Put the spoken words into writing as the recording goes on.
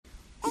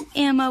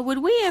Emma, would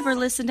we ever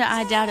listen to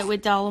I Doubt It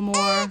with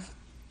Dollamore?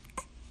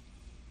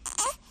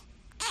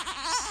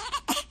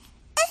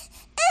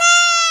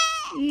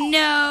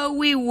 No,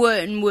 we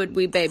wouldn't, would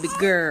we, baby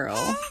girl?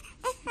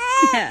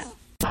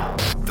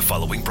 The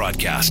following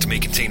broadcast may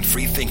contain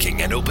free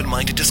thinking and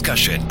open-minded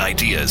discussion,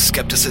 ideas,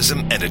 skepticism,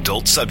 and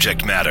adult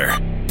subject matter.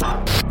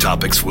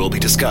 Topics will be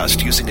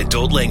discussed using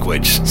adult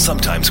language,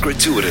 sometimes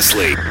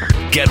gratuitously.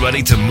 Get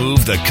ready to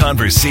move the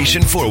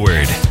conversation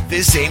forward.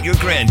 This ain't your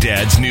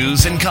granddad's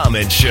news and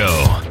comment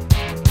show.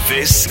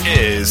 This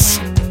is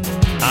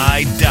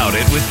I Doubt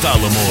It with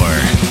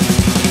Dollamore.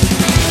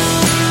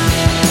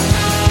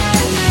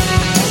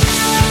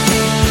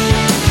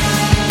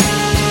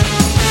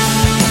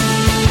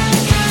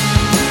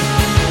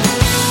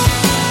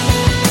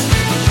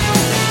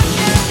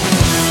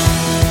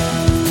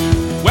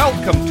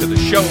 Welcome to the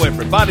show,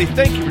 everybody.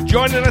 Thank you for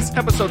joining us.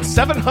 Episode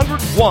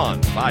 701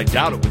 of I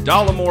Doubt It with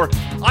Dollamore.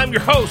 I'm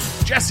your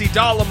host, Jesse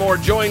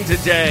Dollamore, joined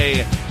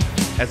today,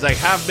 as I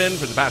have been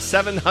for the past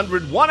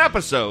 701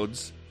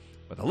 episodes,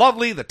 with the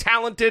lovely, the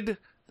talented,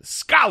 the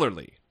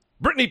scholarly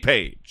Brittany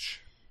Page.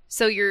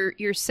 So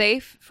you're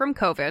safe from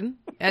COVID,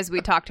 as we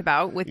talked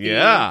about, with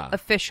the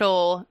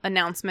official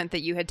announcement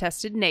that you had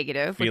tested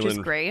negative, which is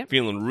great.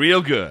 Feeling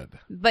real good.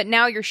 But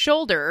now your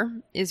shoulder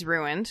is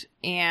ruined,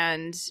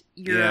 and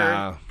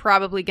you're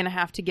probably going to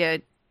have to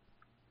get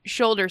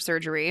shoulder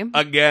surgery.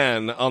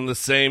 Again, on the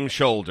same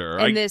shoulder.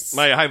 And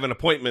I have an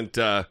appointment,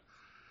 a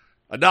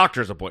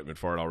doctor's appointment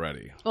for it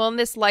already. Well, and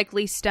this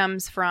likely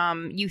stems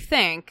from, you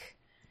think,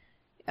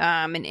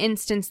 an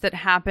instance that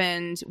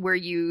happened where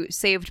you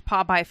saved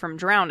Popeye from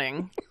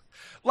drowning.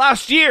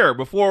 Last year,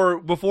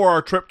 before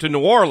our trip to New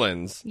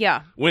Orleans.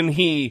 Yeah. When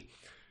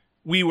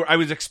I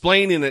was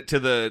explaining it to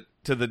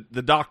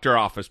the doctor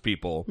office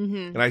people,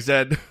 and I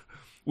said,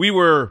 we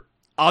were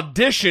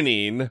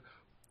auditioning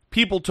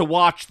people to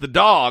watch the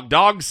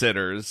dog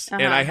sitters,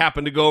 and I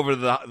happened to go over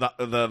to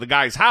the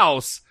guy's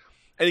house,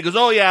 and he goes,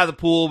 oh yeah, the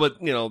pool,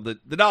 but you know, the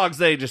dogs,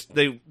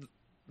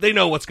 they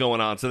know what's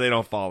going on, so they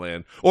don't fall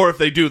in. Or if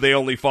they do, they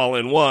only fall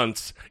in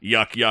once.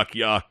 Yuck, yuck,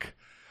 yuck.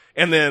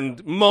 And then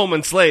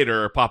moments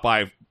later,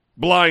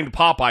 blind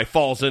Popeye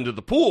falls into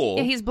the pool.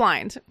 Yeah, he's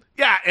blind.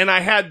 Yeah, and I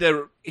had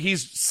to, he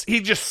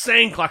just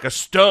sank like a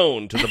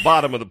stone to the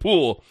bottom of the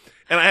pool.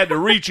 And I had to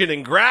reach in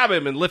and grab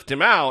him and lift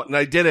him out. And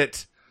I did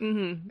it.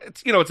 Mm-hmm.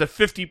 It's a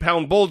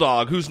 50-pound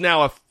bulldog who's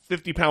now a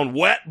 50-pound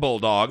wet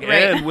bulldog.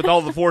 Right. And with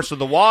all the force of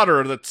the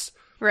water that's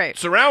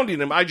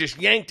surrounding him, I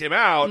just yanked him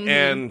out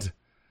and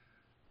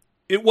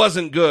it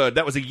wasn't good.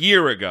 That was a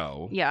year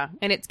ago. Yeah,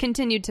 and it's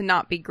continued to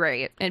not be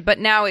great. But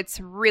now it's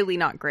really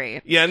not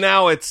great. Yeah,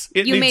 now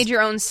you made your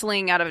own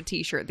sling out of a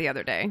t-shirt the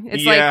other day.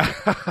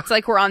 It's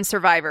like we're on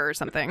Survivor or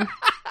something.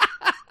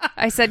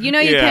 I said,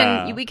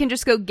 we can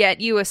just go get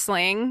you a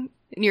sling,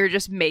 and you're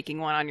just making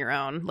one on your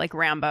own, like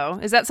Rambo.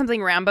 Is that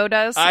something Rambo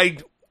does?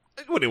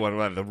 What do you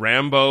want? The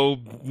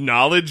Rambo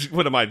knowledge?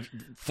 What am I?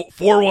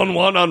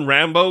 411 on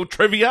Rambo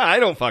trivia? I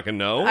don't fucking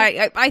know.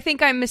 I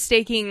think I'm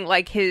mistaking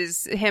like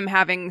him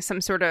having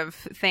some sort of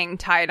thing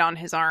tied on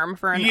his arm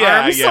for an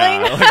arm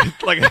sling.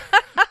 like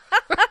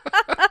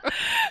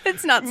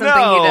it's not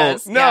something he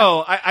does.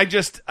 No, yeah.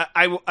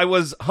 I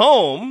was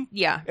home.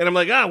 Yeah, and I'm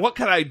like, what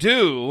can I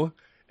do?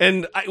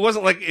 And it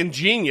wasn't like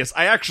ingenious.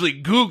 I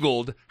actually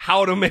Googled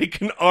how to make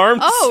an arm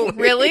sling. Oh,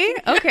 really?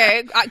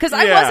 Okay. Because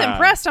I was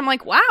impressed. I'm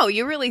like, wow,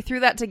 you really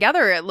threw that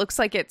together. It looks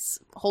like it's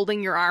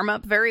holding your arm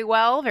up very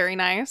well. Very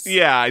nice.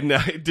 Yeah,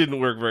 no, it didn't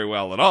work very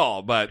well at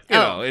all. But, you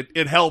know,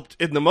 it helped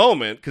in the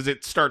moment because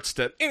it starts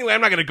to... Anyway, I'm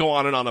not going to go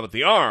on and on about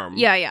the arm.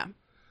 Yeah.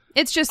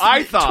 It's just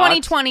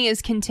 2020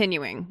 is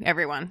continuing,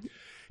 everyone.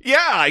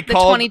 Yeah, the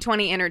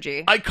 2020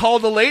 energy. I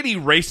called a lady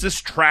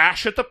racist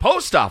trash at the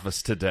post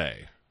office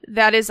today.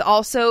 That is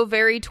also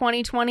very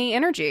 2020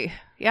 energy.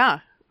 Yeah.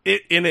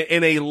 In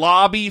a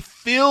lobby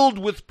filled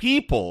with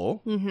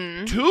people,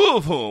 two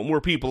of whom were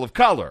people of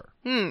color.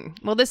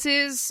 Well, this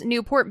is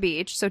Newport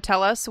Beach, so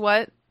tell us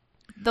what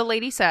the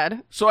lady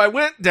said. So I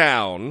went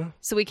down.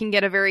 So we can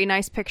get a very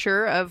nice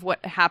picture of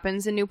what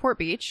happens in Newport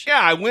Beach.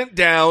 Yeah, I went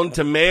down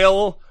to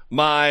mail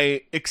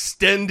my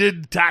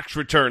extended tax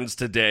returns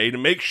today to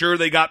make sure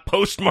they got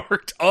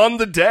postmarked on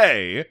the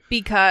day.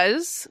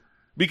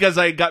 Because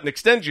I got an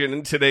extension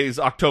and today's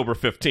October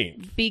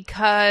 15th.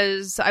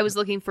 Because I was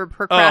looking for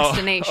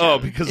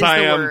procrastination. Because I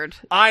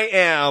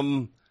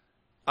am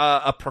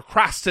a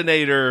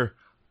procrastinator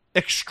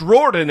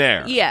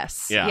extraordinaire.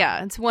 Yes.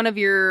 Yeah. It's one of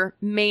your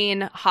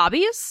main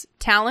hobbies,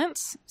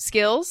 talents,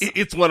 skills.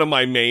 It's one of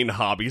my main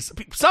hobbies.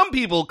 Some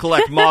people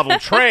collect model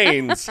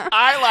trains.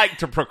 I like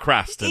to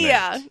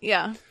procrastinate.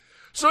 Yeah.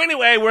 So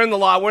anyway, we're in the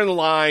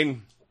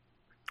line.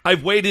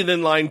 I've waited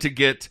in line to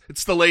get,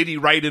 it's the lady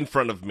right in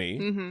front of me.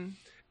 Mm-hmm.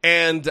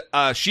 And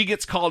she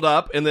gets called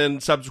up, and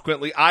then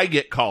subsequently I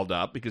get called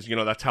up, because,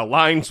 that's how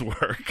lines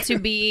work. To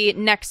be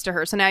next to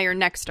her. So now you're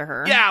next to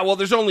her. Yeah, well,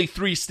 there's only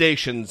 3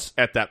 stations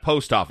at that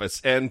post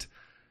office, and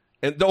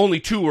the only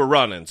 2 are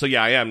running. So,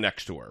 yeah, I am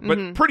next to her.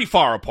 But pretty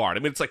far apart. I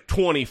mean, it's like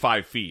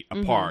 25 feet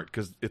apart,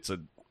 because it's a,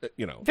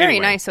 Very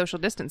nice social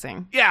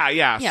distancing.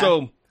 Yeah.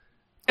 So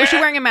Was she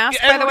wearing a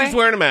mask, by the way? Everybody's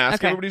wearing a mask.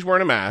 Okay. Everybody's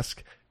wearing a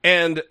mask.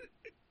 And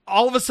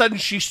all of a sudden,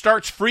 she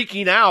starts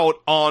freaking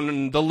out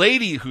on the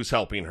lady who's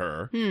helping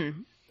her.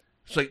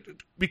 It's like,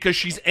 because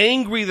she's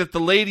angry that the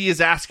lady is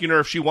asking her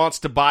if she wants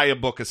to buy a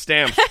book of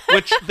stamps,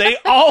 which they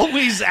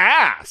always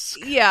ask.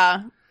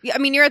 Yeah. I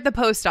mean, you're at the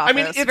post office. I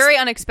mean, it's a very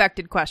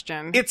unexpected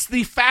question. It's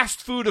the fast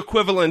food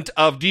equivalent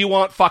of, do you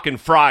want fucking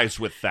fries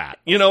with that?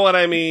 You know what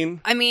I mean?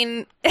 I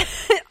mean,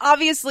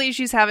 obviously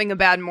she's having a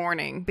bad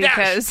morning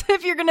because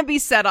if you're going to be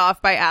set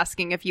off by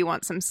asking if you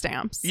want some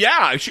stamps.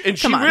 Yeah,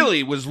 she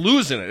really was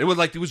losing it. It was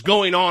like it was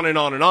going on and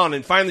on and on.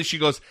 And finally she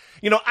goes,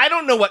 I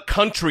don't know what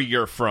country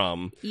you're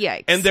from.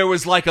 Yikes. And there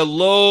was like a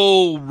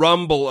low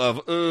rumble of,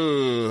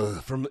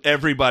 ugh, from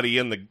everybody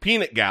in the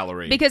peanut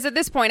gallery. Because at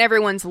this point,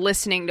 everyone's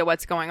listening to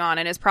what's going on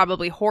and is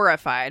probably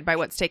horrified by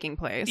what's taking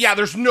place. Yeah,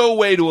 there's no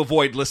way to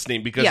avoid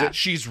listening because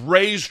she's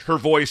raised her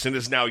voice and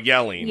is now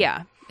yelling.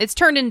 Yeah. It's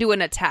turned into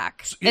an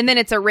attack. And then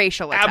it's a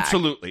racial attack.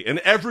 Absolutely. And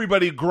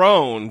everybody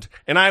groaned.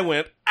 And I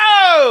went,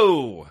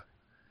 oh,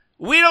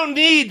 we don't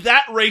need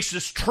that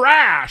racist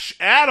trash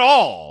at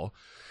all.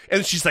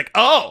 And she's like,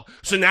 oh,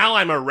 so now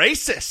I'm a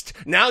racist.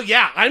 Now,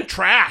 I'm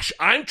trash.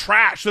 I'm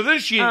trash. So then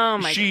she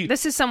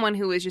this is someone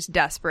who is just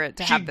desperate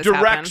to have this happen.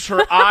 She directs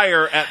her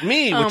ire at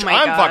me, which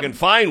I'm God. fucking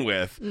fine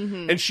with.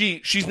 Mm-hmm. And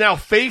she's now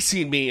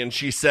facing me and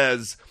she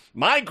says,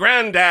 my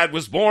granddad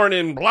was born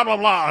in blah, blah,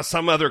 blah,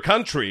 some other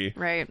country.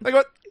 Right. Like,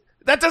 what?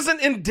 That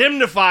doesn't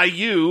indemnify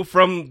you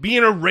from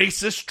being a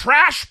racist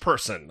trash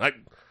person.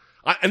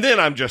 And then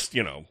I'm just,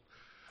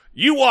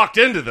 you walked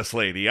into this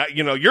lady.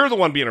 You're the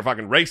one being a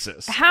fucking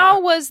racist.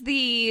 How was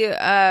the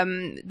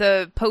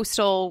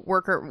postal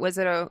worker? Was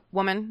it a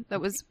woman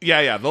that was?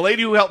 Yeah. The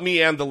lady who helped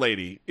me and the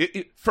lady.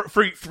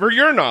 For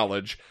your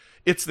knowledge,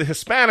 it's the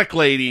Hispanic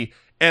lady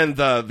and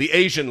the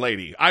Asian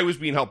lady. I was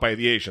being helped by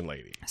the Asian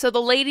lady. So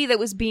the lady that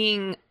was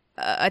being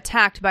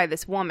attacked by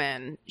this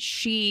woman,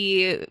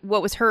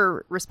 what was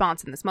her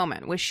response in this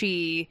moment? Was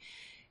she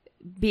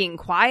being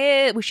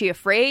quiet? Was she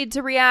afraid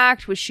to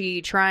react? Was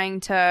she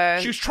trying to...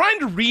 She was trying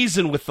to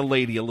reason with the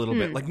lady a little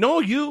bit. Like, no,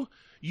 you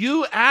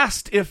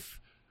asked if...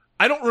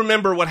 I don't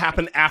remember what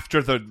happened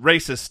after the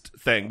racist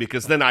thing,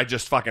 because then I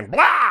just fucking...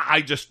 blah!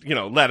 I just,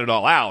 let it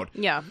all out.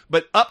 Yeah.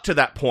 But up to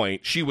that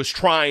point, she was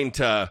trying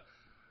to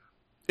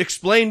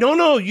explain,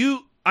 no,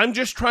 I'm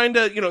just trying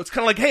to, it's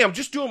kind of like, hey, I'm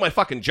just doing my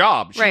fucking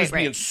job. She was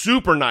being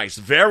super nice,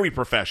 very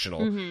professional.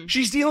 Mm-hmm.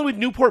 She's dealing with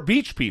Newport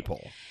Beach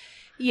people.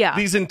 Yeah.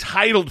 These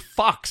entitled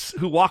fucks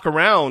who walk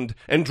around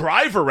and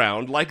drive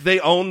around like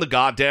they own the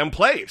goddamn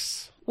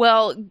place.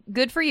 Well,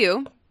 good for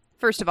you,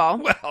 first of all.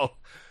 Well,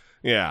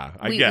 yeah,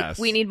 I guess.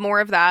 We need more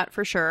of that,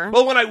 for sure.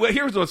 Well,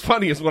 here's what's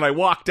funny is when I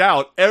walked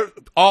out,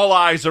 all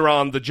eyes are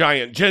on the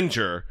giant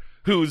ginger,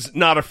 who's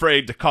not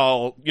afraid to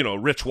call,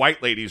 rich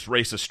white ladies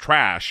racist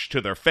trash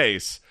to their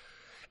face.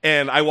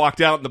 And I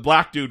walked out and the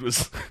black dude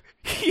was...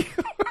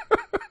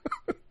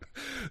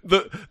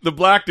 the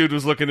black dude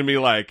was looking at me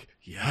like,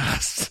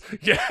 yes.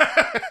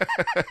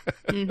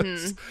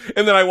 Mm-hmm.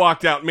 And then I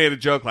walked out and made a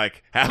joke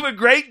like, have a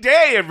great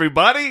day,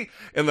 everybody.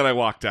 And then I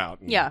walked out.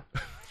 Yeah.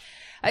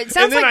 And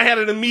then I had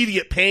an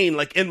immediate pain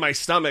like in my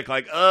stomach,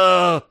 like,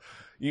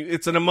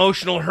 it's an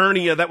emotional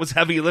hernia. That was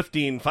heavy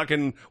lifting.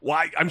 Fucking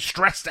why? I'm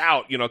stressed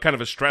out, kind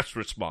of a stress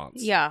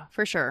response. Yeah,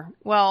 for sure.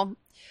 Well,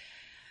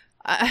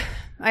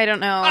 I don't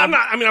know.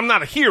 I'm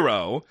not a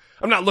hero.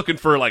 I'm not looking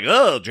for like,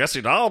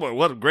 Jesse Dahlberg,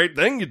 what a great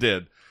thing you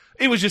did.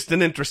 It was just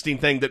an interesting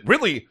thing that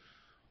really,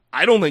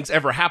 I don't think's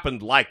ever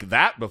happened like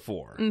that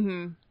before.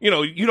 Mm-hmm.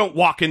 You don't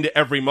walk into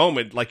every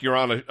moment like you're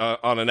on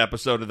an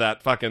episode of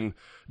that fucking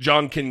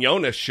John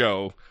Quinones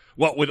show.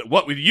 What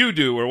would you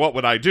do, or what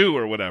would I do,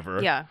 or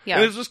whatever? Yeah.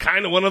 And it was just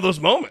kind of one of those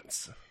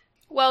moments.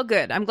 Well,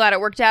 good. I'm glad it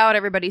worked out.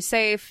 Everybody's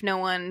safe. No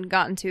one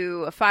got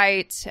into a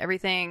fight.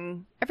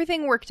 Everything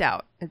worked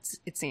out.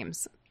 It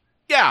seems.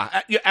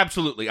 Yeah,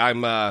 absolutely.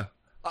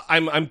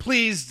 I'm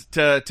pleased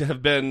to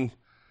have been.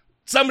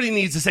 Somebody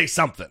needs to say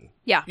something.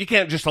 Yeah. You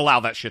can't just allow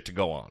that shit to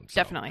go on. So.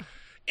 Definitely.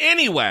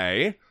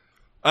 Anyway,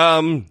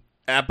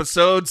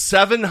 episode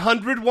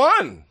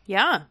 701.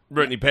 Yeah.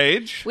 Brittany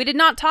Page. We did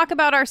not talk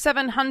about our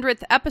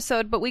 700th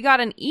episode, but we got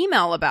an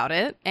email about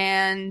it.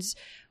 And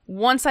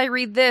once I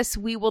read this,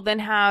 we will then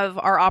have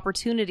our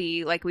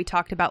opportunity, like we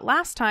talked about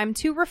last time,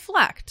 to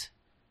reflect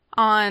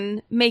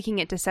on making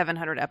it to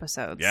 700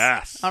 episodes.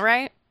 Yes. All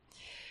right.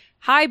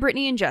 Hi,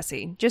 Brittany and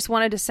Jesse. Just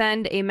wanted to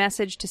send a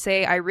message to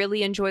say I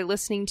really enjoy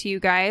listening to you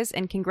guys,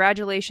 and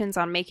congratulations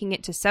on making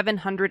it to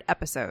 700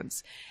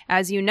 episodes.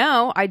 As you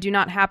know, I do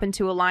not happen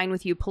to align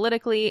with you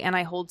politically, and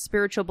I hold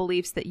spiritual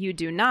beliefs that you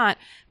do not,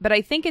 but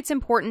I think it's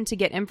important to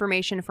get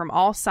information from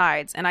all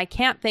sides, and I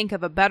can't think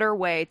of a better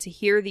way to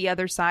hear the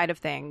other side of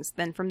things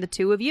than from the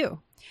two of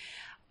you.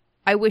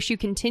 I wish you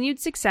continued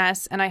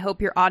success, and I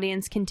hope your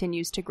audience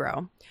continues to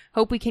grow.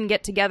 Hope we can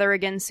get together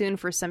again soon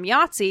for some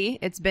Yahtzee.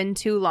 It's been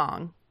too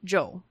long.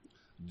 Joel.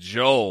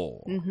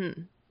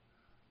 Mm-hmm.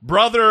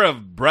 Brother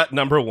of Brett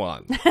number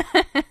 1.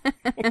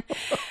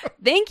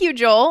 Thank you,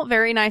 Joel.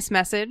 Very nice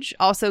message.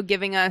 Also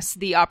giving us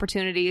the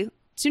opportunity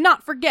to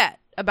not forget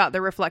about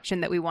the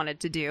reflection that we wanted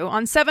to do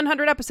on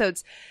 700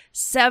 episodes.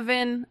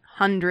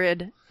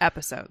 700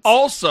 episodes.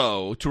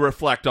 Also, to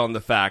reflect on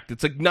the fact,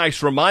 it's a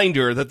nice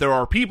reminder that there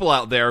are people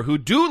out there who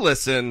do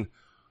listen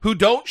who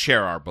don't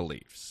share our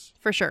beliefs.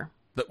 For sure.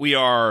 That we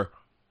are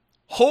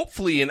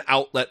hopefully an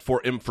outlet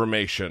for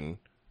information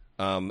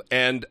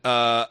and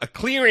a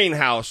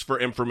clearinghouse for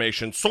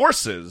information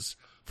sources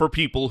for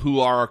people who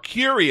are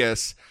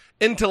curious,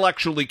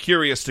 intellectually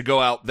curious, to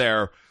go out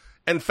there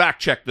and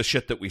fact check the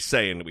shit that we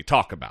say and that we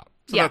talk about.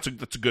 So that's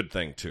a good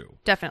thing too.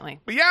 Definitely.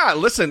 But yeah,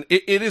 listen,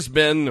 it has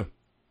been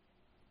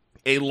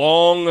a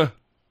long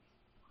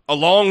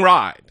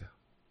ride.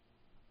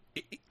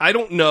 I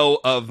don't know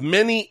of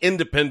many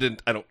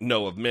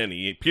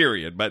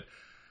period, but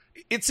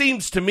it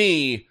seems to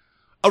me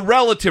a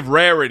relative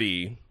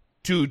rarity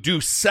to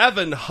do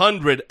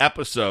 700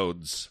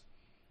 episodes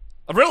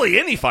of really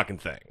any fucking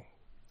thing.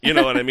 You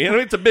know what I mean?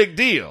 It's a big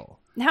deal.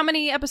 How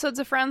many episodes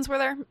of Friends were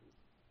there?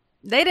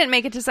 They didn't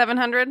make it to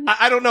 700.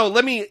 I don't know.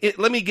 Let me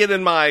get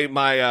in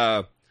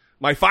my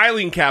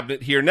filing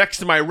cabinet here next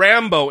to my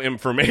Rambo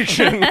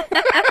information.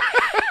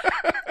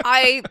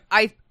 I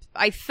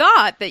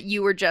thought that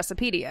you were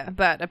Jessapedia,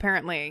 but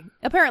apparently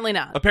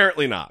not.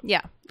 Apparently not.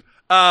 Yeah.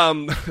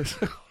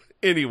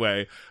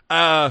 Anyway,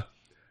 I'm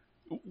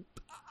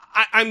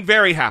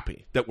very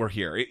happy that we're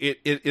here.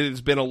 It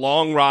has been a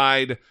long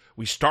ride.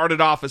 We started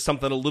off as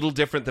something a little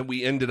different than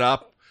we ended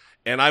up,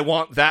 and I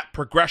want that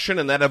progression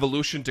and that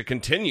evolution to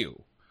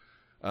continue.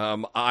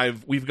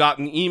 We've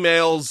gotten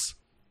emails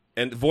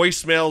and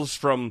voicemails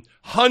from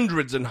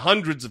hundreds and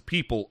hundreds of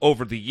people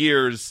over the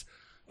years,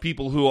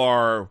 people who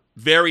are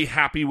very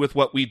happy with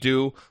what we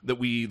do, that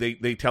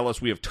they tell us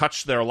we have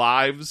touched their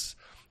lives,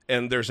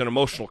 and there's an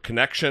emotional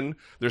connection.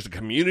 There's a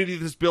community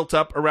that's built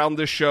up around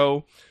this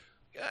show.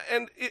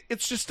 And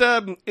it's just,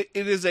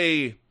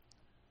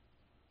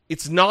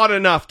 it's not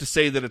enough to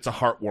say that it's a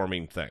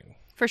heartwarming thing.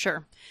 For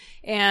sure.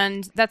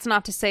 And that's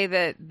not to say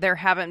that there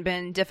haven't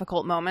been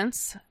difficult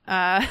moments,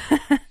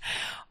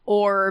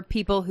 or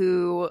people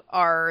who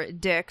are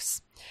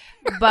dicks,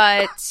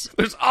 but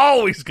there's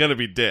always going to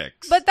be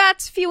dicks. But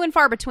that's few and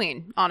far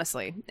between,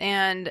 honestly.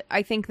 And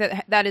I think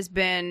that has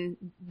been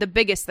the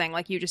biggest thing,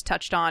 like you just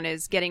touched on,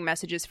 is getting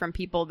messages from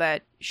people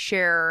that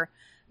share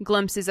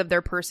glimpses of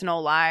their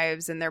personal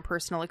lives and their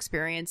personal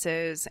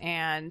experiences,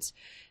 and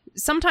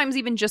sometimes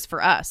even just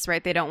for us,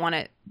 right? They don't want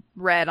it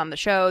read on the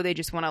show. They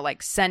just want to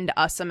like send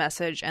us a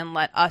message and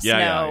let us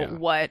know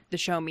what the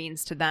show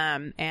means to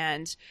them.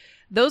 And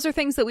those are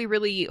things that we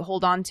really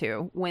hold on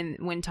to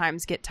when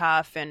times get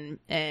tough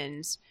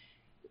and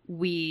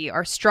we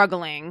are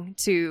struggling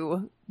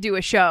to do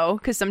a show,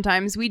 because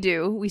sometimes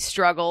we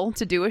struggle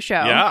to do a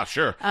show. Yeah,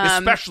 sure.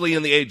 Especially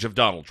in the age of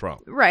Donald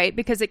Trump. Right,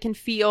 because it can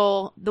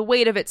feel, the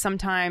weight of it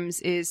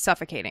sometimes is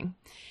suffocating.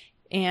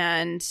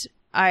 And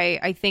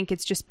I think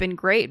it's just been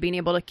great being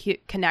able to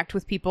connect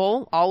with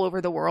people all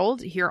over the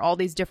world, hear all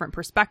these different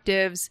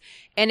perspectives,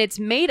 and it's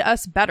made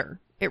us better.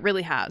 It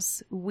really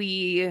has.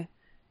 We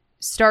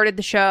started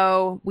the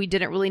show, we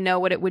didn't really know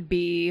what it would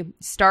be,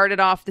 started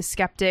off the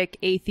skeptic,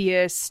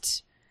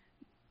 atheist,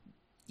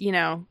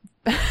 yeah,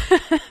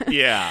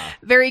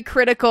 very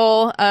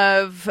critical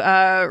of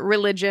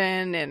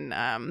religion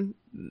and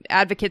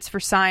advocates for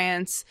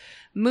science,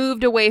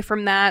 moved away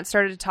from that,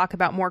 started to talk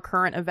about more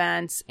current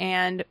events,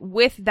 and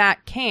with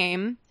that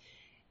came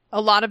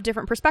a lot of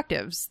different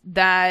perspectives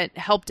that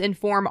helped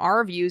inform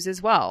our views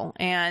as well.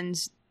 And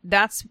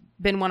that's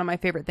been one of my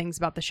favorite things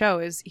about the show,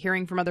 is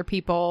hearing from other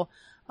people,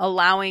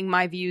 allowing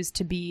my views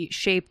to be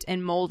shaped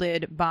and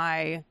molded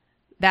by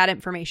that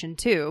information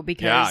too,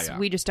 because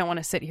we just don't want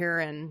to sit here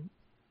and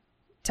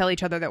tell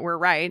each other that we're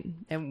right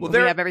and we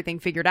have everything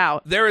figured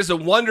out. There is a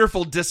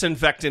wonderful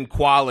disinfecting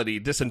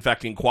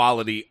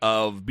quality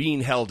of being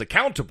held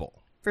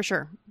accountable. For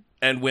sure.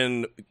 And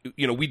when,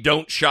 we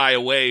don't shy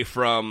away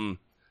from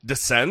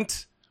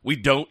dissent, we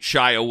don't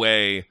shy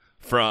away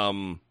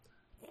from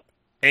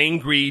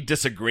angry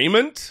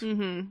disagreement.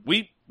 Mm-hmm.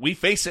 We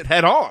face it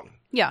head on.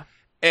 Yeah.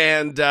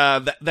 And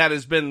that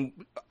has been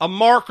a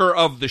marker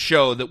of the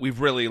show that we've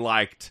really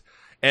liked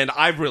and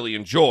I've really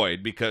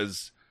enjoyed,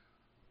 because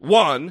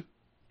one,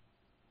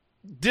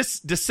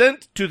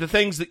 dissent to the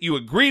things that you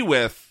agree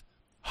with,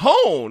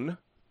 hone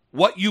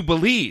what you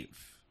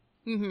believe.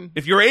 Mm-hmm.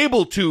 If you're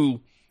able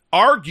to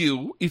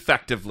argue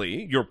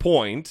effectively your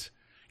point,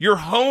 you're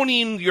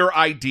honing your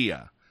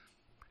idea.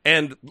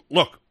 And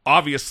look,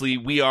 obviously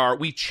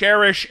we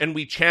cherish and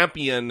we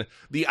champion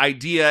the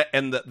idea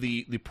and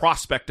the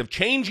prospect of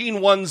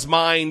changing one's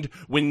mind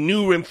when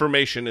new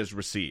information is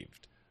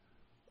received.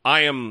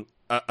 I am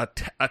a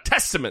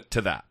testament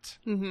to that.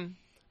 Mm-hmm.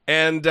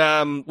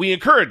 And we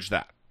encourage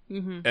that.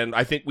 Mm-hmm. And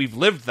I think we've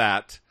lived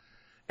that.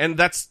 And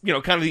that's,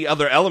 kind of the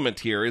other element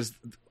here is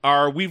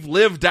we've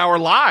lived our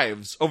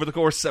lives over the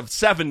course of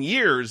 7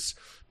 years.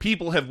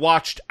 People have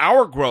watched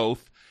our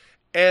growth,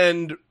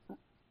 and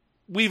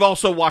we've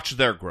also watched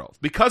their growth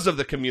because of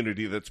the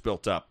community that's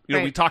built up.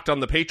 We talked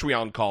on the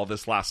Patreon call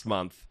this last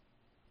month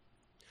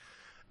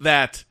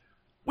that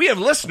we have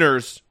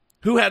listeners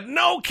who had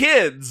no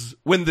kids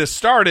when this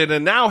started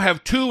and now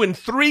have 2 and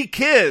 3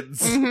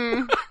 kids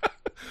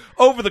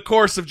over the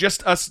course of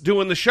just us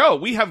doing the show.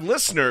 We have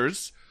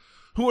listeners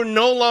who are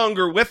no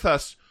longer with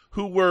us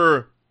who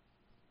were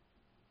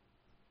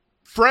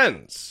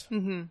friends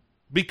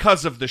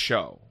because of the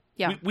show.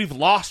 Yeah. We've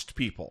lost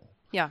people.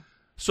 Yeah.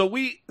 So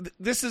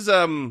this is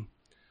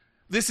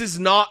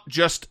not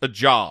just a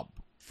job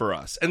for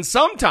us. And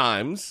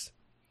sometimes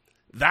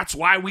that's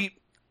why we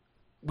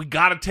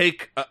got to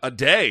take a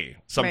day.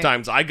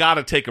 Sometimes I got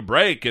to take a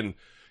break, and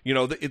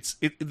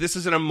this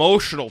is an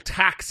emotional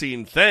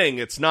taxing thing.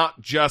 It's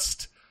not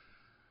just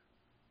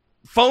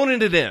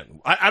phoning it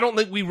in. I don't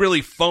think we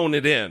really phone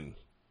it in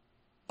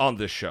on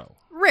this show.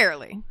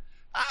 Rarely.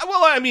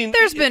 Well, I mean,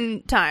 there's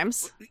been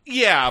times.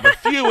 Yeah, but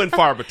few and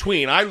far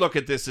between. I look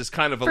at this as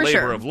kind of a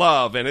labor of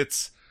love, and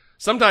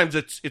sometimes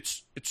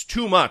it's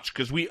too much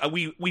because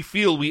we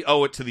feel we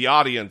owe it to the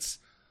audience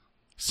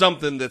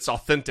something that's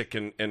authentic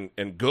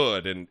and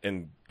good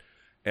and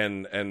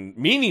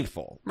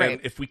meaningful. Right.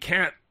 And if we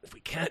can't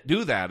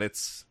do that,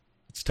 it's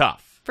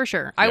tough. For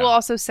sure. Yeah. I will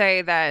also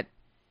say that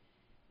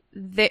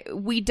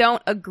we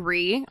don't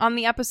agree on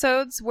the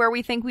episodes where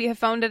we think we have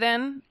phoned it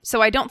in. So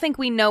I don't think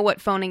we know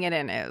what phoning it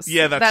in is.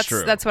 Yeah, that's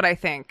true. That's what I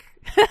think.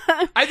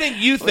 I think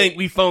you think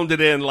we phoned it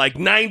in like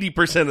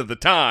 90% of the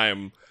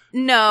time.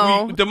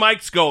 No. The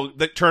mics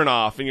that turn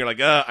off and you're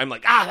like, I'm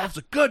like, that's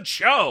a good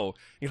show.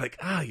 You're like,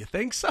 you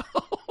think so?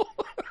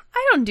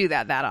 I don't do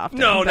that often.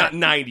 No, not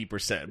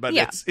 90%, but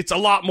it's a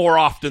lot more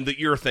often that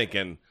you're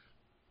thinking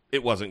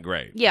it wasn't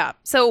great. Yeah.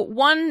 So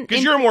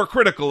because you're more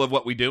critical of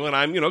what we do, and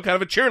I'm, kind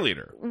of a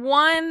cheerleader.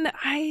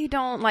 I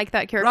don't like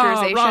that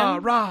characterization.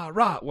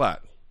 Rah.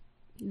 What?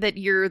 That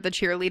you're the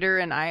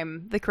cheerleader and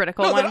I'm the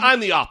critical one? No, that I'm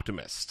the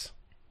optimist.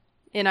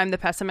 And I'm the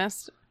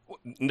pessimist?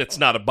 It's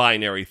not a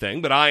binary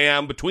thing, but I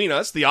am between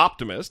us, the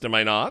optimist, am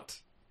I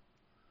not?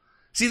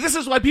 See, this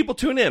is why people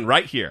tune in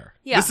right here.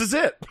 Yeah. This is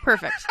it.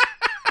 Perfect.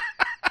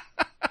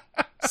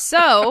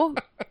 So,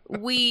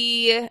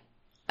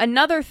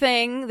 another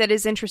thing that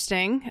is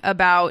interesting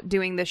about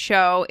doing the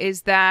show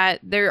is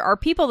that there are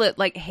people that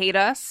hate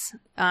us,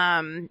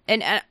 and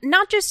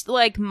not just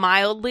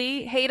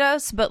mildly hate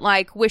us, but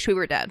wish we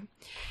were dead.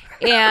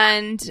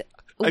 And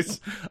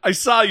I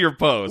saw your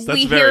post. That's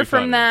we very hear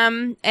from funny.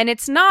 them, and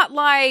it's not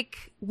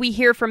like we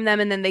hear from them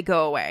and then they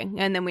go away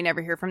and then we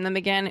never hear from them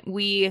again.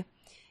 We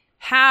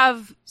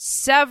have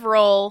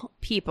several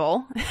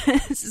people.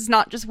 This is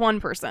not just one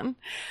person.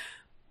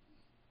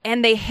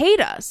 And they hate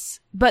us,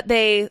 but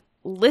they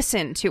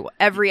listen to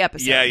every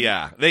episode.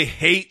 Yeah.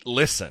 They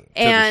listen to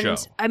and, the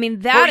show. I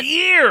mean, for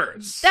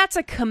years. That's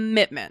a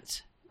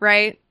commitment,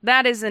 right?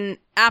 That is an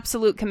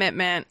absolute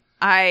commitment.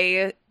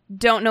 I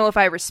don't know if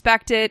I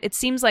respect it. It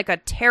seems like a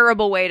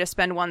terrible way to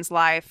spend one's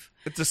life.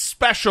 It's a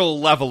special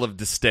level of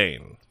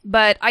disdain.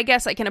 But I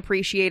guess I can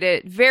appreciate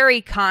it.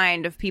 Very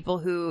kind of people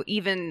who,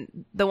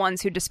 even the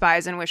ones who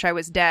despise and wish I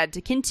was dead,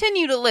 to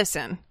continue to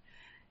listen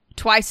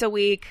twice a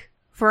week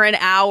for an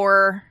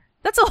hour.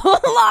 That's a whole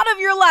lot of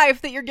your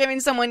life that you're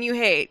giving someone you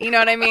hate. You know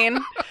what I mean?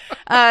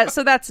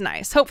 So that's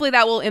nice. Hopefully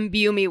that will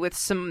imbue me with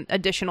some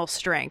additional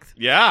strength.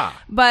 Yeah.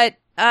 But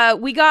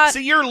we got... So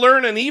you're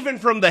learning even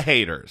from the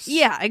haters.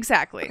 Yeah,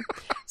 exactly.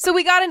 So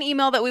we got an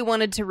email that we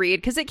wanted to read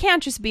because it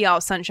can't just be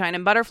all sunshine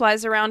and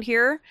butterflies around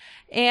here.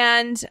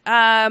 And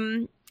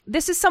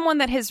this is someone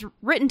that has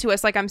written to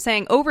us, like I'm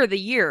saying, over the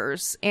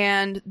years.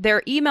 And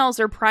their emails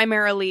are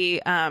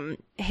primarily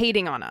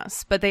hating on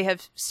us, but they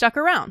have stuck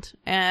around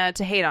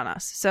to hate on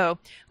us. So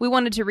we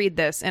wanted to read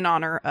this in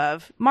honor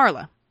of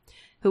Marla,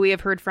 who we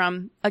have heard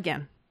from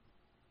again.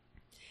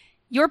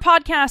 Your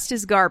podcast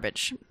is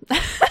garbage.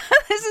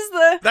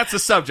 That's the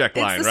subject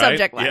line, right? It's the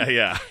subject line.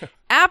 Yeah.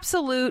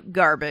 Absolute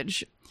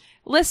garbage.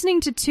 Listening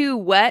to two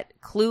wet,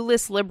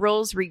 clueless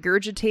liberals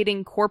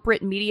regurgitating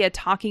corporate media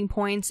talking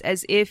points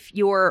as if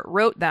you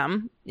wrote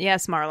them.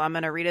 Yes, Marla, I'm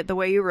going to read it the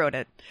way you wrote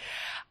it.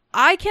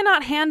 I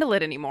cannot handle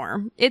it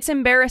anymore. It's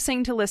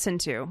embarrassing to listen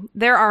to.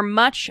 There are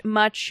much,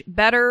 much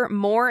better,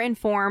 more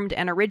informed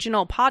and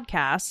original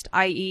podcasts,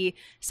 i.e.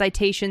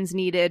 Citations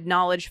Needed,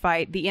 Knowledge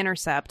Fight, The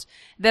Intercept,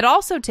 that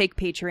also take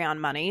Patreon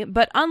money,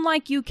 but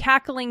unlike you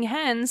cackling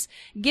hens,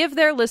 give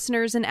their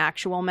listeners an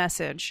actual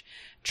message.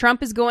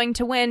 Trump is going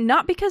to win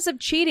not because of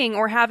cheating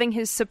or having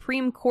his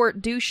Supreme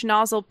Court douche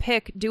nozzle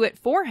pick do it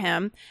for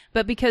him,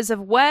 but because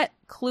of wet,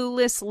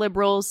 clueless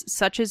liberals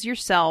such as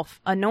yourself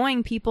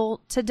annoying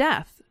people to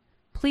death.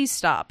 Please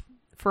stop.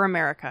 For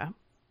America.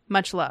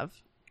 Much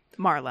love.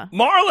 Marla.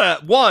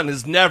 Marla, one,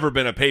 has never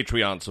been a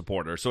Patreon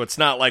supporter, so it's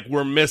not like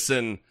we're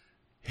missing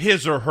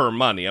his or her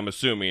money. I'm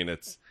assuming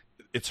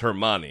it's her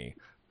money.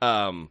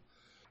 I'm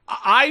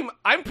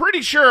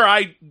pretty sure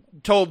I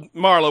told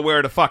Marla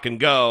where to fucking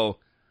go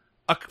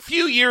a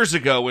few years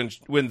ago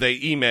when they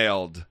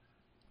emailed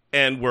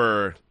and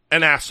were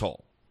an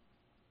asshole.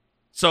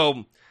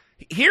 So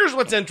here's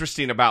what's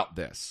interesting about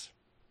this,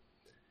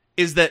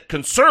 is that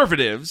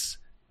conservatives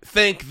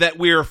think that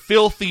we're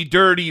filthy,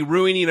 dirty,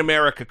 ruining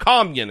America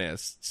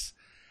communists,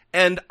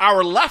 and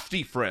our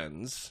lefty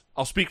friends,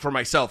 I'll speak for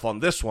myself on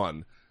this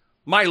one,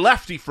 my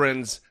lefty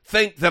friends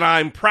think that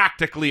I'm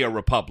practically a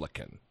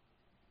Republican.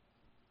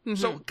 Mm-hmm.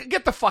 So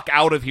get the fuck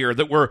out of here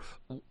that we're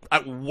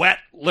wet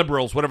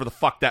liberals, whatever the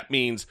fuck that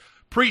means,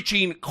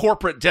 preaching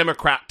corporate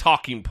Democrat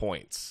talking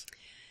points.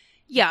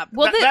 Yeah,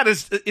 well,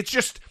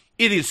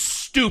 it is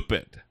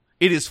stupid.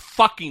 It is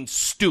fucking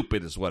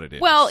stupid is what it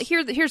is. Well,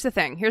 here's the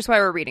thing. Here's why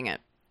we're reading it.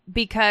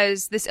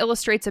 Because this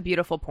illustrates a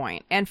beautiful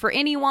point. And for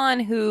anyone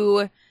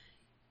who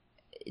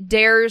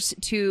dares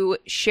to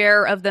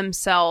share of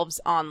themselves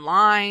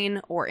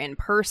online or in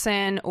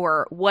person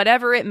or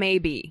whatever it may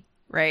be,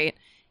 right?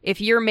 If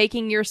you're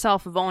making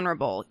yourself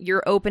vulnerable,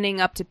 you're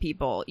opening up to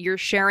people, you're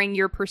sharing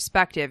your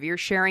perspective, you're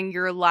sharing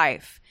your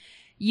life,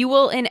 you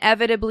will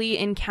inevitably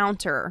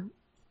encounter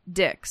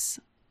dicks.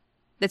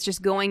 That's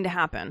just going to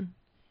happen.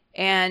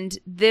 And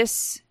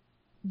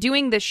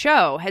doing the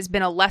show has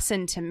been a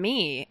lesson to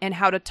me in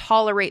how to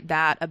tolerate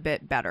that a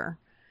bit better.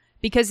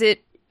 Because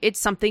it's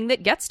something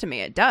that gets to me.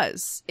 It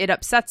does. It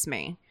upsets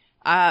me.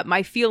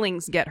 My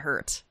feelings get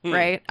hurt,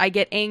 right? I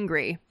get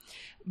angry.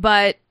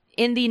 But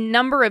in the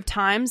number of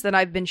times that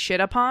I've been shit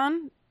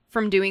upon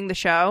from doing the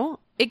show,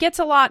 it gets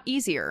a lot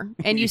easier.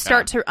 And you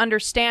start to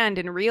understand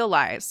and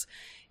realize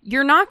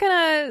you're not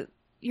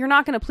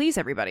gonna please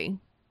everybody.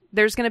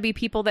 There's gonna be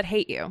people that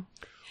hate you.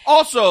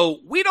 Also,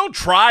 we don't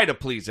try to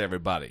please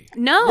everybody.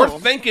 No. We're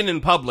thinking in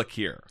public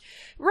here.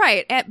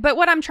 Right. But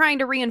what I'm trying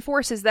to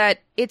reinforce is that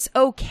it's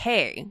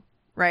okay,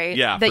 right?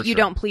 Yeah, that you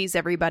don't please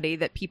everybody,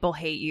 that people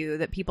hate you,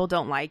 that people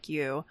don't like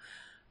you.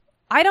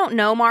 I don't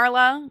know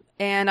Marla,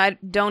 and I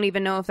don't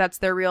even know if that's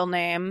their real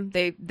name.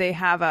 They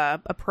have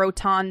a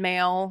Proton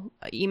Mail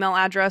email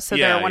address, so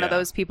they're one of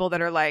those people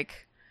that are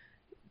like,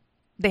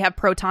 they have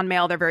Proton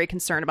Mail. They're very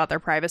concerned about their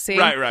privacy.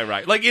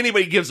 Right. Like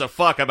anybody gives a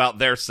fuck about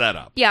their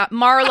setup. Yeah,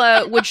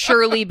 Marla would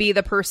surely be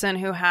the person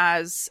who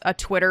has a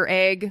Twitter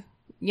egg,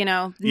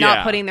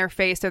 not putting their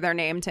face or their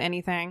name to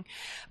anything.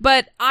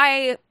 But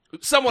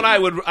someone I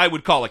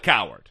would call a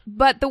coward.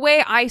 But the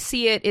way I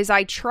see it is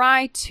I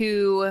try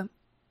to...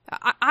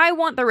 I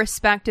want the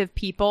respect of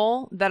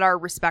people that are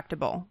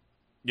respectable.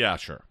 Yeah,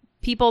 sure.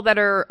 People that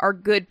are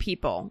good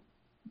people.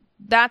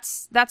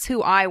 That's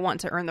who I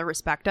want to earn the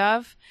respect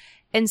of.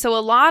 And so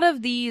a lot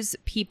of these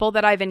people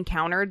that I've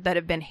encountered that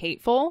have been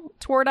hateful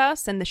toward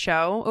us in the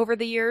show over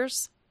the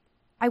years,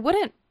 I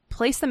wouldn't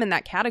place them in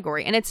that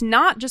category. And it's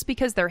not just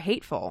because they're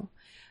hateful.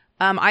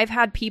 I've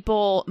had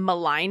people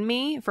malign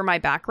me for my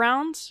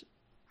background,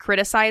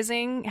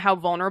 criticizing how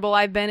vulnerable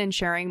I've been in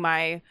sharing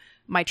my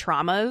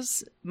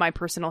traumas, my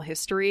personal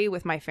history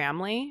with my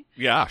family.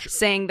 Yeah, sure.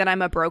 Saying that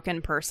I'm a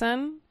broken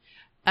person.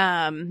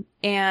 And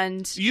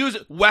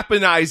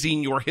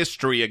weaponizing your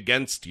history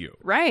against you.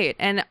 Right.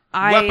 And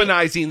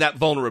weaponizing that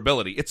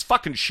vulnerability. It's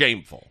fucking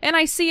shameful. And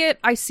I see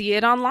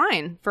it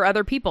online for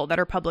other people that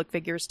are public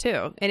figures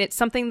too. And it's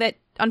something that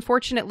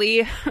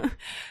unfortunately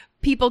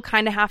people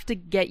kind of have to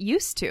get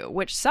used to,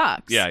 which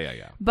sucks.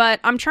 Yeah.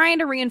 But I'm trying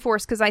to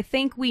reinforce because I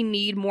think we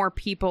need more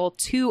people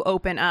to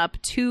open up,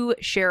 to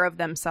share of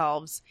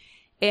themselves.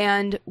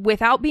 And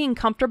without being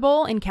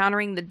comfortable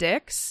encountering the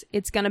dicks,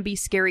 it's going to be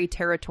scary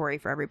territory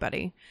for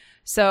everybody.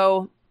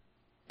 So,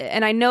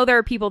 and I know there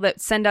are people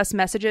that send us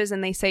messages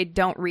and they say,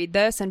 don't read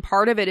this. And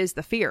part of it is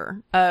the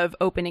fear of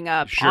opening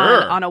up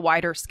on a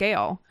wider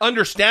scale.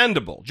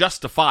 Understandable,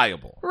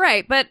 justifiable.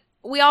 Right. But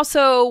we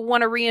also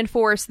want to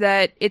reinforce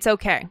that it's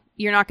okay.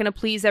 You're not going to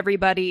please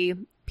everybody.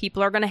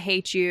 People are going to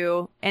hate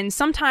you. And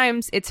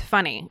sometimes it's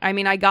funny. I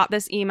mean, I got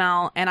this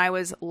email and I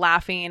was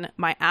laughing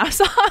my ass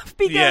off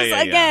because,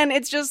 again,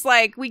 it's just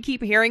like we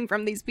keep hearing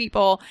from these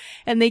people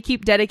and they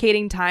keep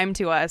dedicating time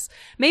to us.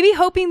 Maybe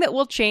hoping that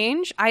we'll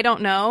change. I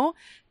don't know.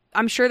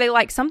 I'm sure they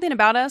like something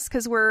about us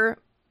because we're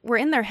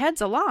in their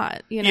heads a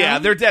lot, Yeah,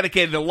 they're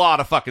dedicated a lot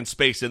of fucking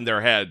space in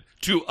their head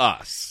to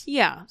us.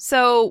 Yeah.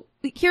 So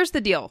here's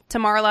the deal. To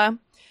Marla,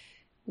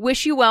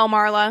 wish you well,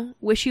 Marla.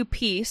 Wish you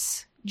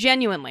peace.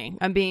 Genuinely,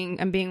 I'm being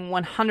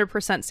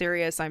 100%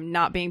 serious. I'm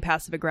not being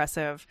passive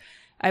aggressive.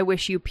 I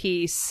wish you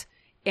peace.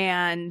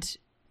 And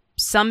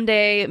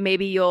someday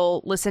maybe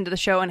you'll listen to the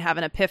show and have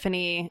an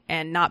epiphany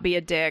and not be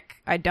a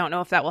dick. I don't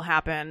know if that will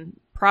happen.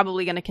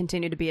 Probably going to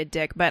continue to be a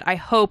dick, but I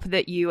hope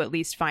that you at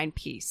least find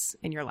peace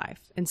in your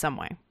life in some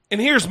way. And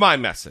here's my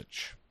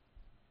message.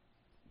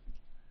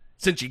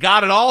 Since you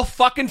got it all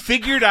fucking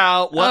figured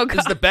out, what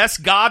is the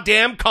best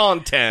goddamn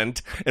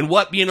content and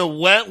what being a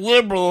wet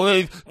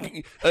liberal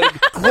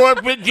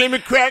corporate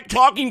Democrat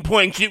talking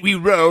points that we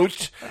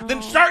wrote,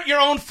 then start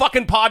your own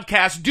fucking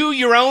podcast, do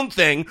your own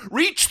thing,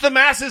 reach the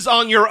masses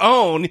on your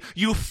own,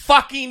 you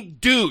fucking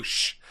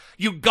douche.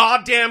 You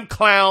goddamn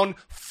clown,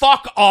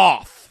 fuck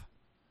off.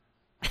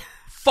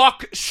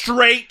 Fuck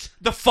straight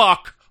the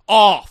fuck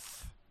off.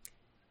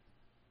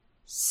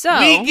 So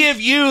we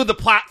give you the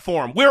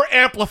platform. We're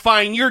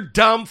amplifying your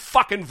dumb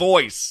fucking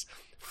voice.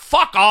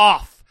 Fuck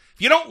off.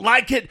 If you don't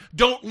like it,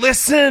 don't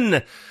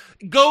listen.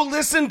 Go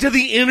listen to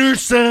The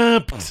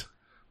Intercept.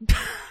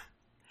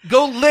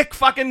 Go lick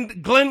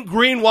fucking Glenn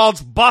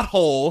Greenwald's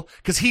butthole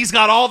because he's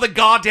got all the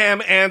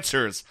goddamn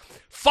answers.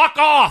 Fuck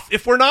off.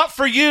 If we're not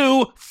for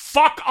you,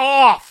 fuck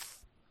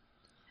off.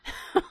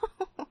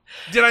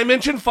 Did I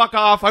mention fuck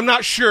off? I'm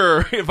not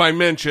sure if I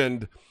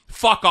mentioned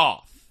fuck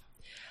off.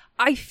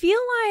 I feel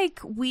like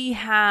we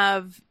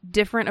have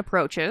different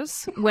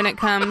approaches when it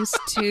comes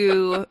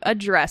to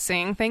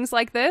addressing things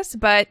like this,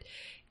 but,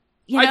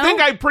 you know. I think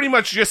I pretty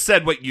much just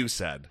said what you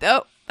said.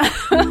 Oh.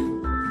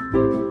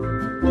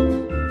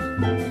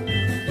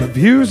 The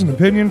views and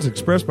opinions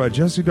expressed by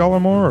Jesse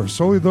Dollamore are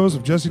solely those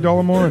of Jesse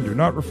Dollamore and do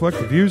not reflect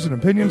the views and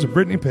opinions of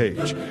Brittany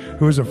Page,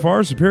 who is a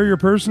far superior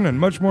person and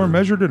much more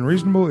measured and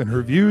reasonable in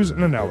her views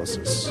and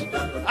analysis.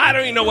 I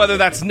don't even know whether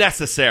that's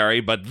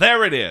necessary, but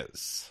there it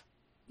is.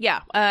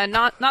 Yeah,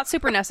 not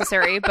super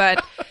necessary,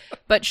 but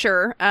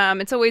sure.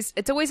 It's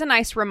always a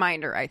nice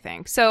reminder, I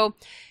think. So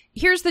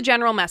here's the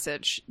general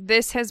message.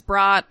 This has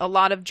brought a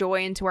lot of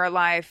joy into our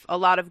life, a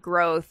lot of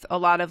growth, a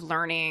lot of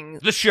learning.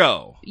 The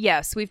show.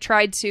 Yes, we've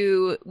tried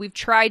to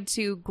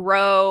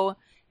grow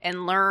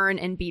and learn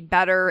and be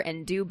better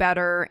and do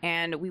better,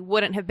 and we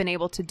wouldn't have been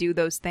able to do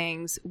those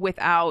things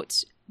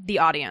without the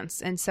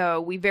audience. And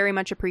so we very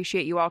much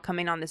appreciate you all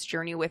coming on this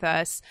journey with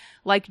us.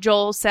 Like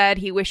Joel said,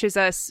 he wishes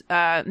us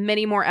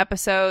many more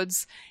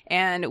episodes,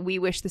 and we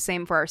wish the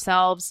same for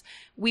ourselves.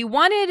 We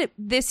wanted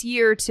this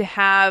year to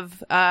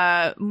have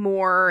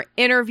more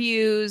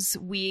interviews.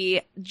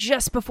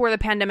 Just before the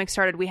pandemic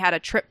started, we had a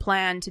trip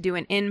planned to do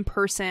an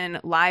in-person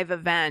live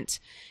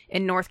event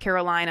in North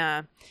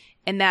Carolina,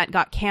 and that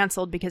got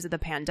canceled because of the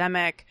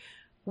pandemic.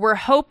 We're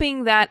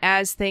hoping that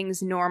as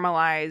things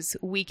normalize,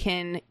 we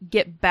can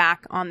get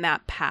back on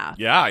that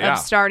path of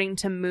starting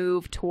to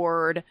move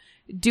toward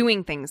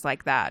doing things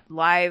like that.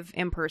 Live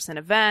in-person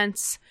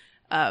events,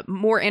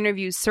 more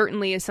interviews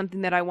certainly is something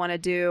that I want to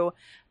do.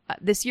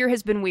 This year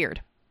has been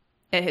weird.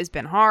 It has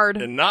been hard.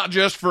 And not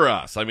just for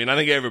us. I mean, I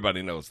think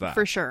everybody knows that.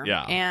 For sure.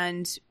 Yeah.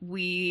 And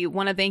we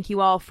want to thank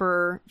you all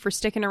for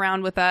sticking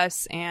around with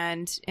us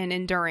and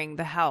enduring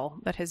the hell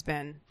that has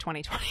been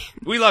 2020.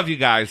 We love you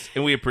guys,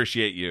 and we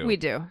appreciate you. We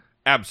do.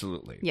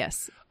 Absolutely.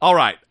 Yes. All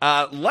right.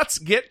 Let's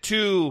get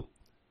to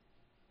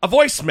a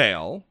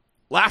voicemail.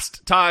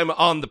 Last time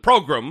on the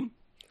program,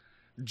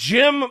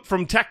 Jim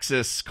from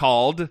Texas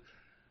called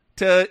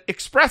to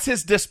express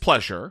his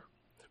displeasure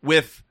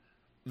with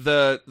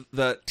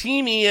the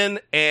Team Ian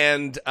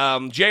and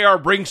J.R.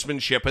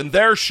 Brinksmanship and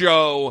their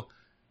show,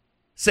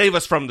 Save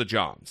Us from the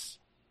Johns.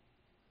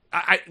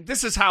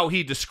 This is how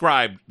he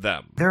described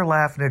them. They're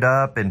laughing it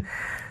up and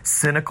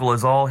cynical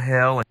as all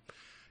hell.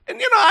 And,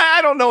 you know, I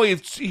don't know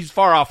if he's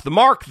far off the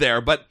mark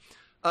there, but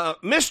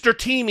Mr.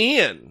 Team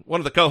Ian, one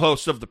of the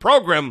co-hosts of the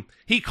program,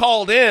 he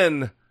called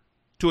in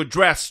to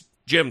address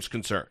Jim's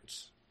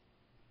concerns.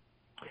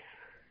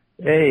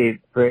 Hey,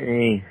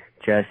 Brittany,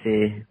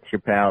 Jesse, it's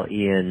your pal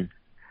Ian.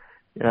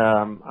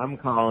 I'm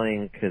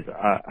calling because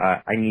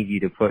I need you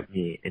to put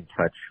me in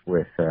touch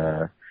with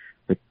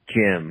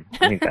Jim. I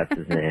think that's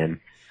his name.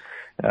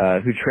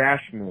 Who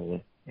trashed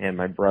me and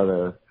my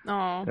brother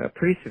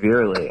pretty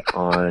severely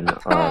on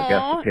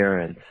guest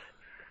appearance.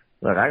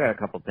 Look, I got a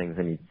couple things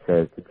I need to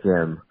say to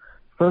Jim.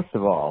 First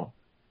of all,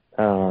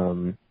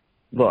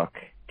 look,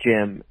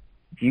 Jim,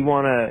 if you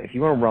wanna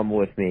rumble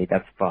with me,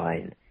 that's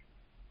fine.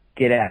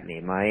 Get at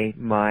me.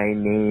 My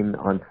name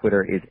on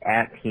Twitter is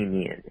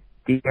 @TeamIan.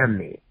 DM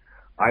me.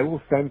 I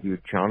will send you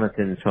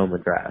Jonathan's home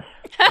address.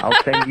 I'll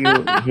send you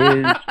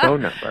his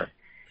phone number.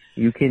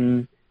 We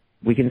can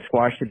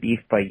squash the beef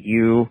by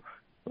you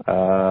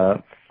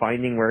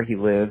finding where he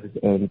lives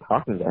and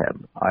talking to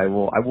him. I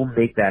will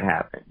make that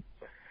happen.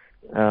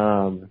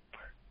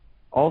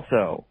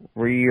 Also,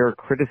 your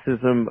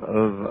criticism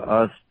of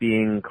us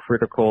being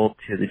critical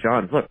to the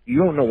Johns. Look, you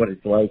don't know what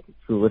it's like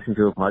to listen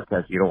to a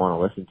podcast you don't want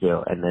to listen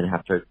to and then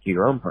have to do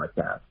your own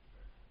podcast.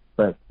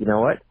 But you know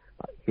what?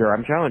 Here,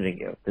 I'm challenging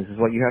you. This is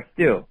what you have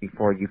to do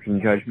before you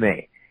can judge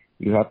me.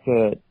 You have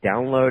to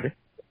download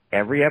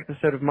every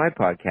episode of my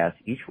podcast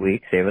each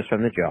week, Save Us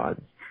from the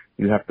Johns.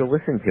 You have to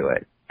listen to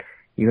it.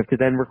 You have to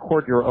then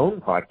record your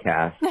own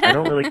podcast. I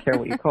don't really care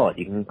what you call it.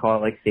 You can call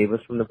it like Save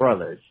Us from the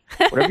Brothers.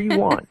 Whatever you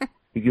want.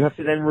 But you have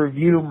to then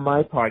review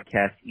my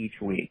podcast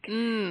each week.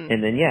 And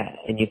then,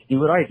 and you have to do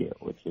what I do,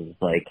 which is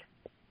like,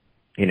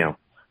 you know,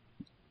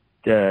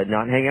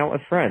 not hang out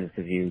with friends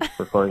because you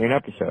recording an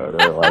episode,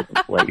 or like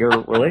let your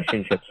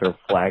relationships sort of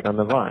flag on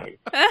the vine.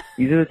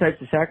 These are the types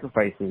of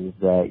sacrifices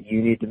that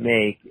you need to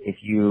make if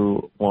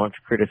you want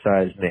to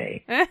criticize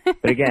me.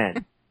 But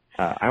again,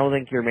 I don't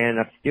think you're man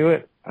enough to do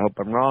it. I hope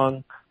I'm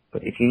wrong.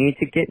 But if you need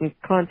to get in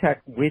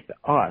contact with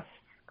us,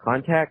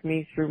 contact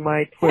me through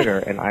my Twitter,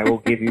 and I will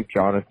give you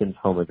Jonathan's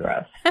home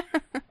address.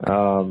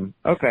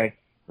 Okay,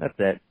 that's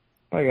it.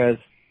 Bye, guys.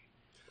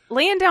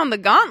 Laying down the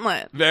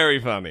gauntlet. Very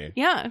funny.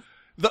 Yeah.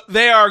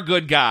 They are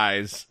good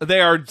guys. They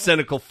are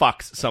cynical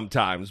fucks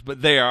sometimes,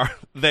 but they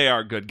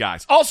are good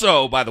guys.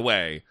 Also, by the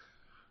way,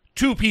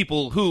 two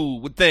people who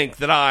would think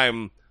that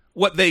I'm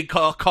what they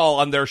call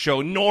on their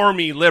show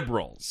normie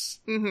liberals.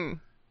 Mm-hmm.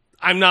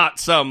 I'm not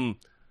some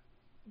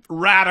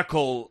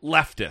radical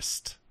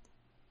leftist.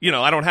 You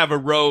know, I don't have a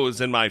rose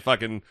in my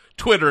fucking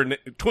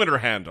Twitter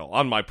handle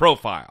on my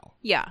profile.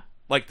 Yeah.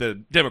 Like the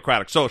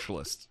Democratic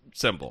Socialists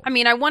symbol. I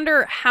mean, I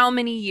wonder how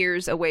many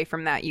years away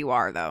from that you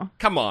are, though.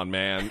 Come on,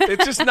 man.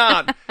 It's just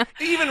not.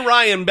 Even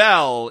Ryan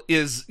Bell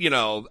is,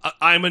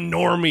 I'm a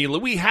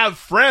normie. We have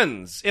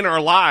friends in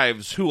our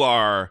lives who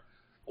are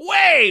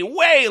way,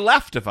 way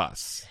left of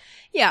us.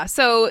 Yeah,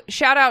 so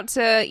shout out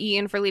to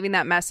Ian for leaving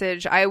that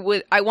message. I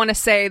want to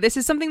say this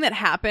is something that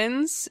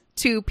happens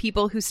to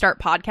people who start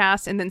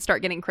podcasts and then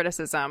start getting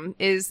criticism.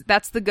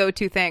 That's the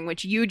go-to thing,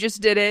 which you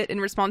just did it in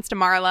response to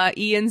Marla.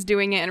 Ian's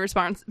doing it in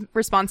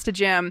response to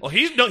Jim. Well,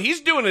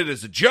 he's doing it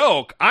as a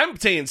joke. I'm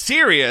saying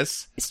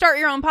serious. Start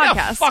your own podcast.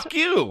 Yeah, fuck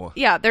you.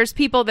 Yeah, there's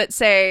people that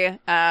say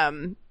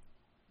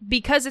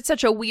because it's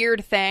such a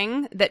weird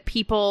thing that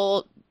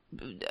people...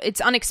 It's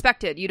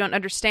unexpected. You don't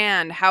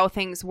understand how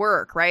things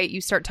work, right?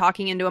 You start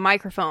talking into a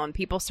microphone.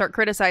 People start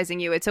criticizing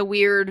you. It's a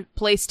weird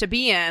place to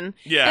be in.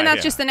 Yeah, and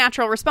that's just the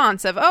natural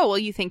response of, oh, well,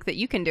 you think that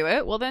you can do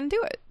it? Well, then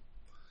do it.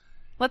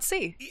 Let's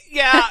see.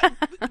 Yeah.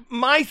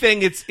 My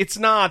thing, it's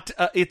not,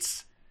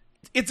 it's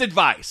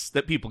advice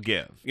that people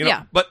give.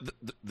 Yeah. But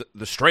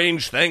the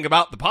strange thing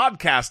about the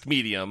podcast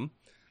medium,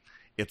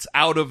 it's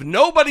out of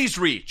nobody's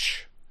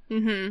reach.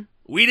 Mm-hmm.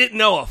 We didn't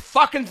know a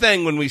fucking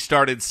thing when we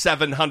started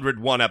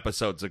 701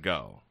 episodes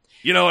ago.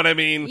 You know what I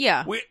mean?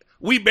 Yeah.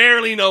 We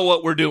barely know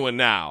what we're doing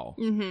now.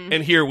 Mm-hmm.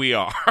 And here we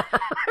are.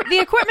 The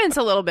equipment's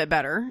a little bit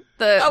better.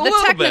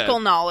 The technical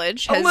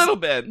knowledge has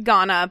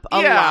gone up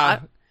a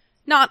lot.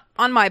 Not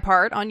on my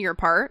part, on your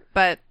part,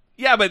 but...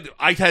 Yeah, but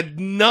I had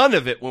none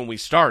of it when we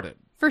started.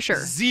 For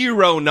sure.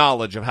 Zero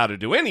knowledge of how to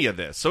do any of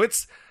this. So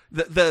it's...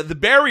 The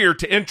barrier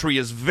to entry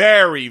is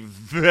very,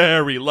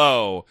 very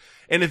low.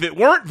 And if it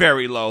weren't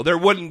very low, there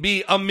wouldn't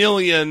be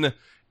 1,000,005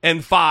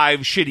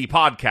 shitty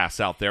podcasts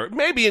out there,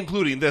 maybe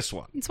including this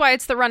one. That's why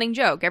it's the running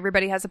joke.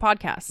 Everybody has a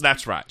podcast.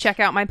 That's right. Check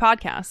out my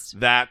podcast.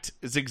 That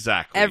is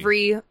exactly.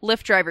 Every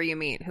Lyft driver you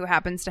meet who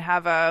happens to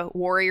have a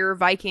Warrior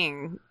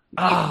Viking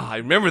I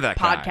remember that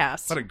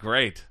podcast. Guy. What a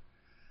great...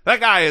 That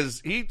guy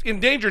is... He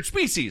endangered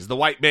species, the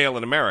white male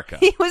in America.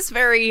 He was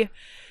very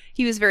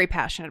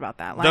passionate about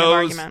that line of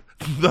argument.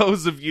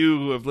 Those of you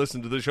who have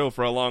listened to the show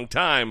for a long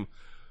time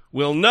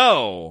will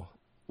know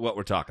what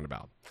we're talking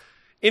about.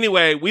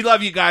 Anyway, we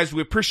love you guys.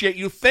 We appreciate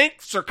you.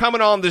 Thanks for coming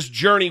on this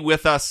journey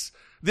with us.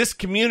 This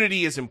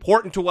community is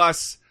important to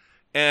us,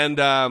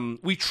 and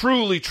we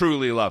truly,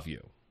 truly love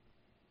you.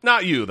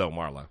 Not you, though,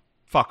 Marla.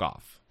 Fuck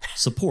off.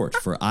 Support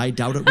for I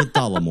Doubt It with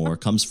Dollamore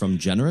comes from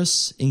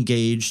generous,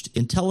 engaged,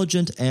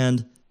 intelligent,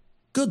 and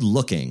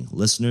good-looking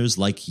listeners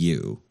like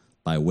you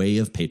by way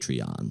of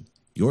Patreon.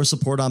 Your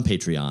support on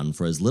Patreon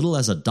for as little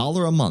as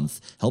 $1 a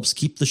month helps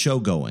keep the show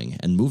going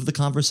and move the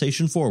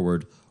conversation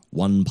forward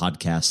one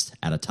podcast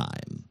at a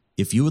time.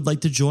 If you would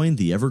like to join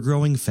the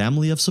ever-growing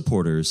family of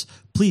supporters,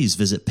 please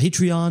visit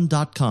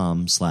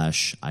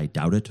patreon.com/I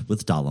Doubt It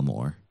with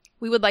Dollamore.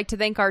 We would like to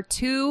thank our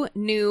 2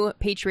 new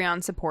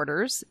Patreon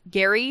supporters,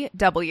 Gary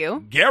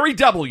W.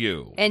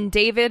 And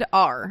David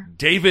R.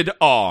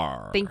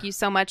 Thank you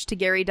so much to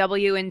Gary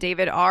W. and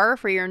David R.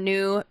 for your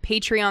new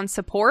Patreon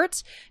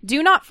support.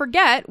 Do not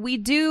forget, we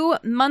do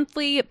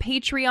monthly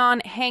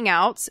Patreon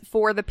hangouts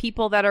for the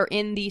people that are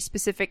in the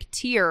specific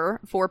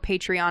tier for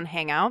Patreon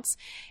hangouts.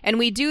 And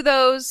we do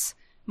those,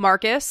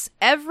 Marcus,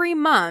 every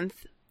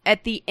month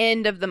at the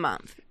end of the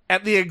month.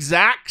 At the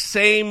exact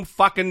same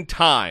fucking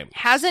time.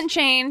 Hasn't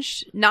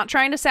changed. Not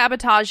trying to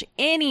sabotage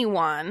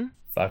anyone.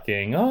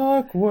 Fucking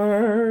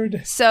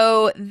awkward.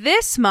 So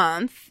this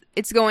month,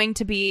 it's going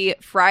to be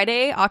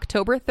Friday,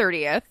 October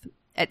 30th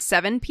at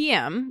 7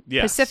 p.m.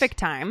 Pacific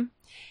time.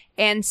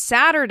 And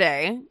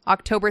Saturday,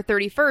 October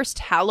 31st,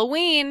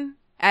 Halloween,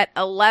 at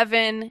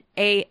 11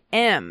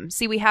 a.m.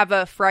 See, we have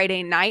a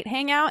Friday night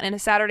hangout and a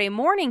Saturday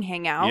morning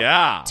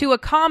hangout to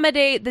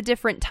accommodate the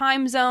different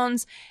time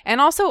zones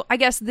and also, I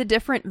guess, the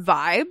different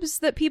vibes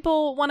that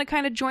people want to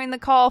kind of join the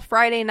call.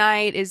 Friday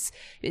night is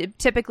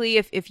typically,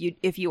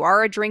 if you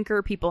are a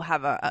drinker, people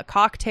have a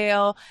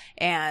cocktail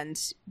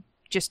and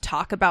just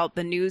talk about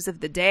the news of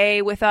the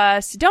day with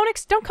us.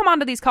 Don't come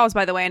onto these calls,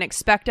 by the way, and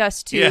expect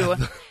us to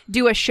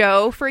do a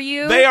show for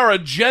you. They are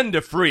agenda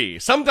free.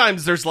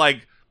 Sometimes there's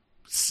like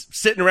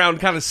sitting around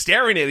kind of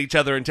staring at each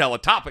other until a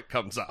topic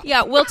comes up.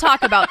 Yeah, we'll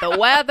talk about the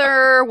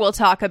weather. We'll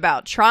talk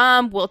about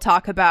Trump. We'll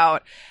talk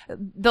about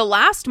the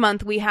last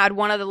month we had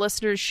one of the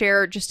listeners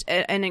share just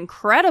an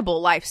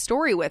incredible life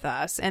story with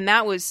us. And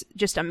that was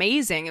just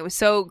amazing. It was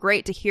so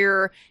great to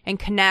hear and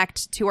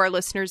connect to our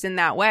listeners in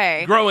that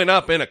way. Growing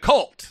up in a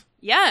cult.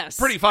 Yes.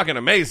 Pretty fucking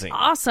amazing.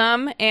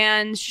 Awesome.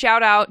 And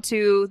shout out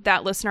to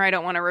that listener. I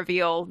don't want to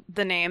reveal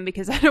the name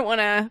because I don't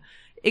want to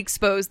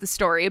expose the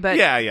story, but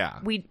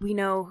we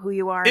know who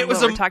you are and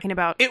what we're talking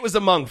about. It was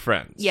among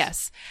friends.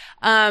 Yes.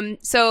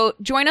 So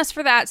join us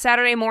for that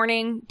Saturday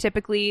morning,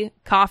 typically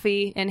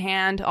coffee in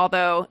hand,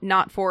 although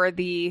not for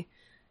the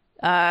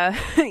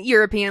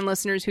European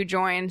listeners who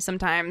join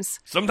sometimes.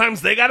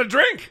 Sometimes they got a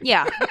drink.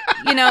 Yeah.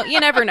 You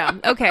never know.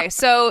 Okay,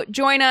 so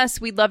join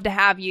us. We'd love to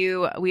have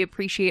you. We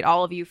appreciate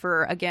all of you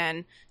for,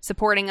 again,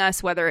 supporting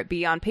us, whether it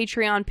be on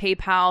Patreon,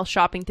 PayPal,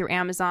 shopping through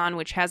Amazon,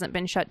 which hasn't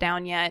been shut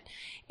down yet,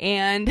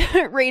 and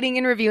rating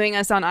and reviewing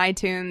us on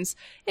iTunes,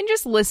 and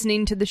just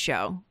listening to the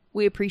show.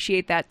 We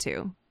appreciate that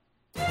too.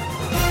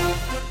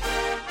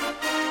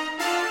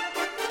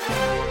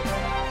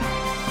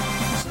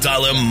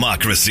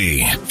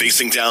 Dollamocracy.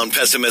 Facing down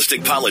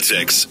pessimistic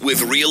politics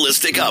with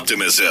realistic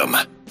optimism.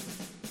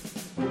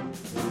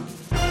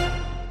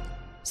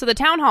 So the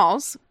town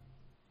halls.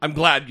 I'm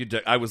glad you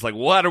did. I was like,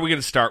 what are we going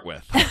to start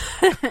with?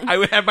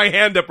 I had my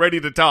hand up ready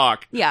to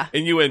talk. Yeah.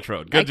 And you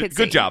introed.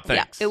 Good job.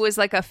 Thanks. Yeah, it was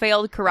like a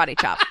failed karate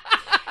chop.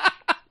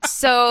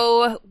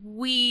 So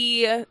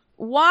we didn't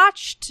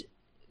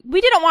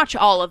watch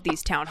all of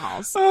these town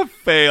halls. A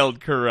failed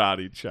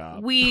karate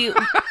chop. We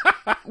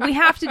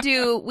have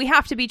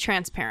to be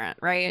transparent,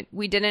 right?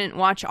 We didn't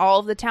watch all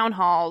of the town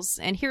halls,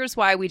 and here's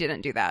why we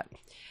didn't do that.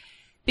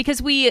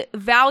 Because we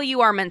value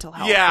our mental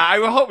health. Yeah, I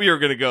hope you were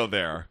going to go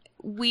there.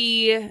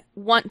 We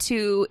want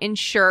to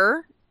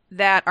ensure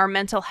that our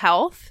mental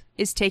health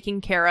is taken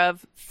care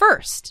of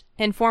first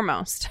and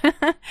foremost.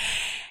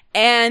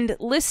 And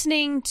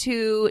listening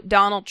to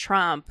Donald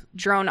Trump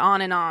drone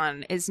on and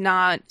on is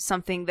not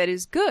something that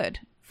is good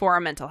for our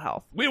mental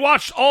health. We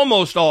watched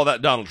almost all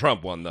that Donald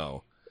Trump one,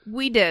 though.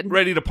 We did.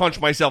 Ready to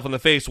punch myself in the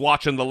face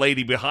watching the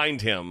lady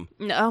behind him.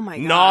 Oh, my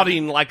God.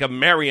 Nodding like a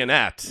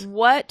marionette.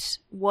 What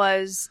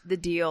was the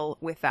deal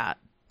with that?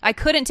 I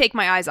couldn't take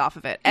my eyes off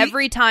of it.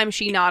 Every time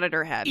she nodded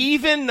her head.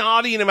 Even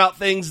nodding about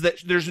things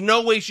that there's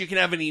no way she can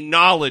have any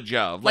knowledge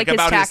of. Like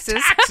about his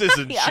taxes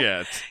and yeah.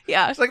 shit.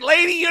 Yeah. It's like,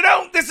 lady, you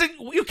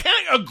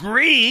can't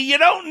agree. You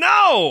don't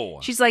know.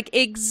 She's like,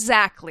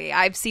 exactly.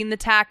 I've seen the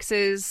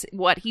taxes.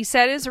 What he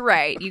said is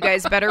right. You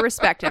guys better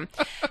respect him.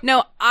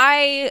 No,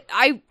 I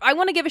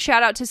want to give a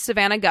shout out to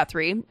Savannah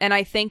Guthrie, and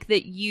I think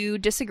that you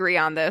disagree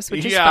on this,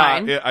 which is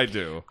fine. Yeah, I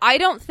do. I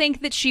don't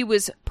think that she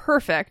was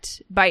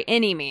perfect by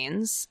any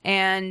means,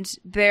 and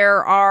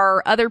there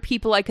are other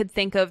people I could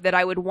think of that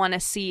I would want to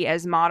see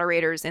as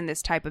moderators in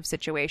this type of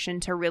situation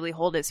to really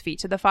hold his feet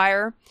to the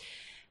fire.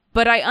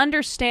 But I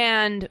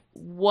understand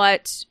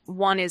what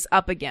one is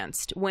up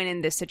against when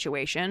in this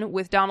situation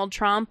with Donald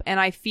Trump, and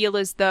I feel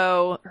as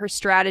though her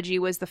strategy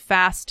was the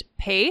fast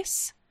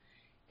pace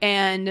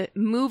and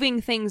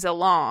moving things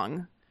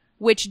along,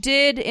 which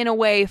did, in a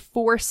way,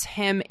 force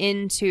him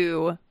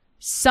into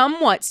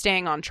somewhat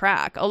staying on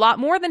track, a lot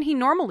more than he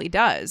normally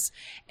does.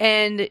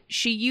 And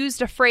she used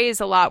a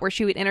phrase a lot where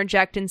she would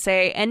interject and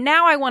say, and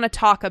now I want to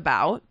talk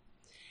about,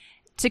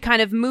 to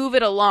kind of move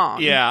it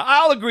along. Yeah,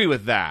 I'll agree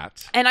with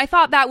that. And I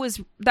thought that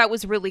was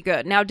really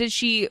good. Now, did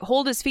she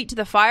hold his feet to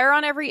the fire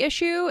on every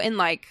issue and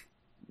like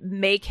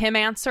make him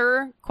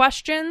answer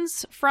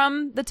questions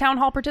from the town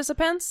hall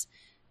participants?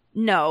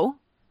 No.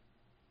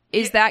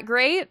 Is that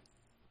great?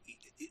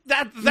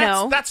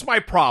 That's my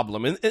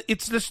problem, and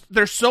it's this.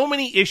 There's so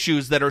many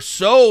issues that are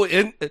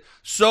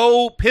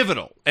so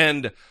pivotal,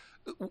 and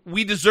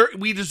we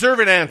deserve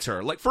an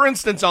answer. Like, for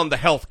instance, on the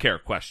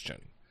healthcare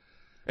question,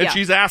 and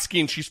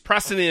she's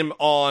pressing him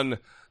on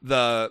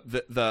the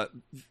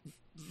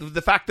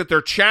fact that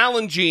they're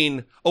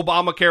challenging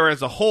Obamacare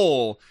as a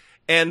whole,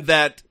 and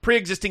that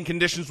pre-existing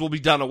conditions will be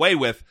done away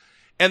with,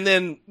 and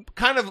then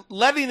kind of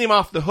letting him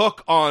off the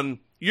hook on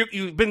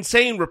you've been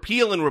saying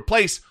repeal and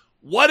replace.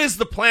 What is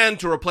the plan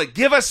to replace?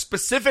 Give us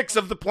specifics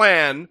of the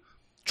plan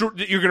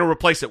that you're going to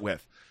replace it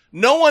with.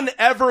 No one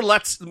ever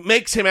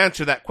makes him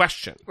answer that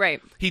question.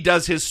 Right. He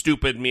does his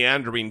stupid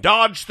meandering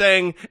dodge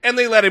thing, and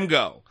they let him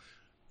go.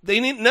 They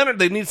need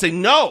to say,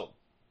 no.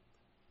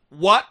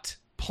 What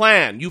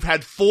plan? You've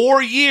had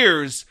 4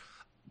 years.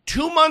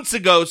 2 months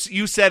ago,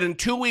 you said in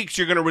 2 weeks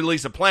you're going to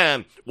release a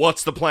plan.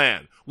 What's the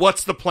plan?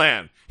 What's the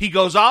plan? He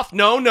goes off.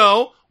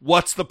 No.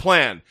 What's the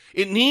plan?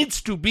 It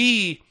needs to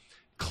be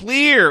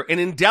clear and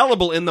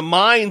indelible in the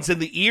minds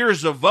and the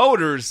ears of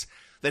voters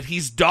that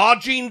he's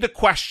dodging the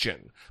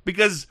question,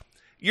 because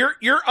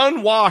your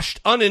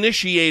unwashed,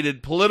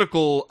 uninitiated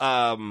political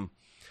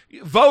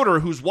voter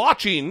who's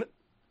watching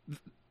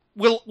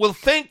will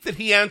think that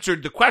he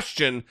answered the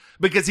question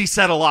because he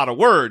said a lot of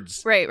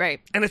words.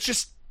 Right. And it's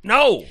just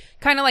no.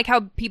 Kind of like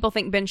how people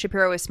think Ben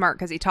Shapiro is smart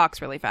because he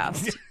talks really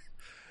fast.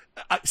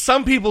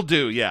 Some people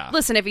do, yeah.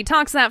 Listen, if he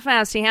talks that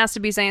fast, he has to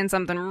be saying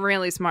something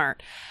really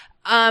smart.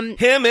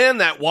 Him and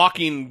that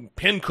walking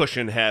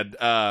pincushion head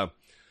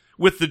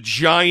with the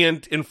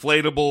giant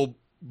inflatable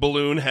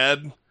balloon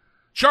head.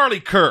 Charlie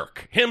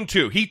Kirk, him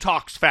too. He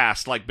talks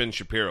fast like Ben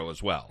Shapiro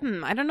as well.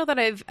 I don't know that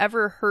I've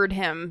ever heard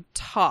him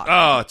talk.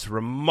 Oh, it's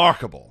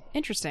remarkable.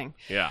 Interesting.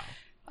 Yeah.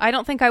 I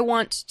don't think I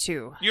want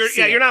to.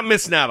 You're not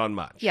missing out on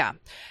much. Yeah.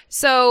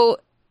 So,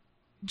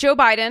 Joe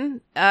Biden,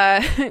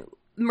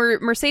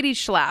 Mercedes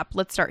Schlapp.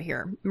 Let's start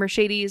here.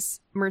 Mercedes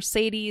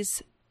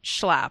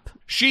Schlapp.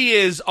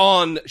 She's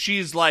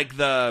like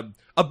a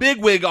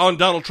bigwig on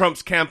Donald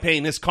Trump's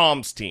campaign, his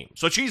comms team.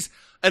 So she's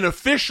an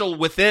official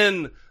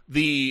within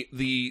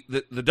the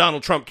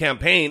Donald Trump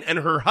campaign, and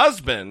her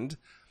husband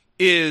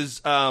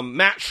is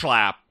Matt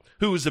Schlapp,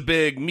 who's a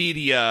big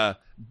media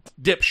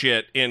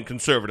dipshit in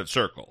conservative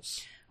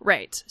circles.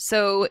 Right.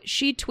 So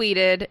she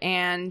tweeted,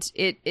 and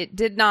it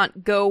did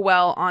not go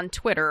well on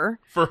Twitter.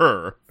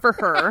 For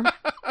her.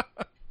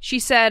 She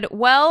said,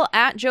 well,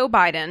 at Joe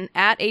Biden,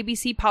 at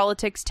ABC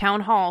Politics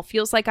Town Hall,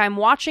 feels like I'm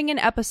watching an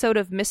episode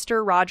of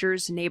Mr.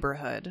 Rogers'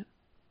 Neighborhood.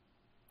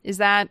 Is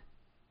that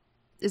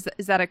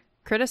a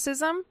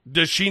criticism?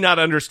 Does she not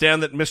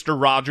understand that Mr.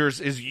 Rogers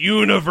is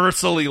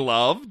universally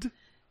loved?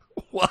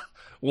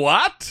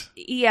 What?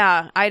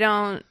 Yeah,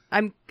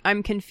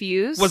 I'm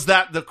confused. Was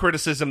that the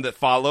criticism that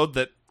followed,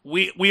 that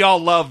we all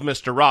love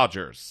Mr.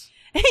 Rogers?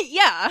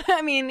 Yeah,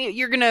 I mean,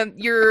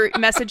 your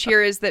message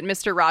here is that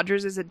Mr.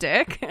 Rogers is a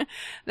dick.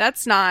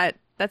 That's not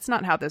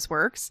how this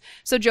works.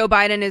 So Joe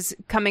Biden is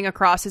coming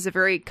across as a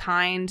very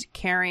kind,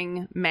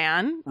 caring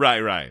man.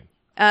 Right.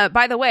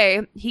 By the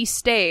way, he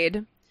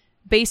stayed,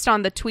 based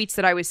on the tweets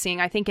that I was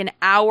seeing, I think an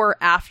hour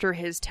after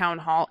his town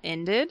hall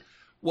ended,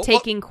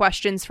 taking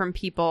questions from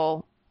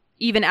people.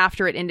 Even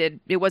after it ended,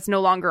 it was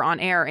no longer on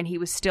air, and he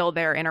was still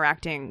there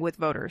interacting with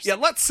voters. Yeah,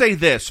 let's say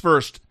this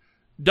first.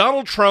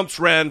 Donald Trump's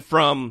ran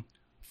from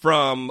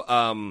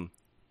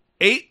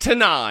 8 to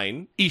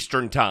 9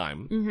 Eastern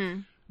time. Mm-hmm.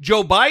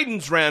 Joe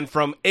Biden's ran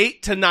from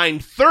 8 to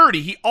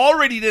 9:30. He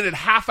already did it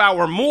half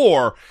hour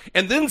more,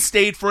 and then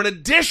stayed for an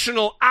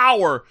additional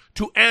hour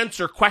to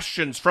answer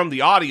questions from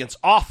the audience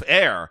off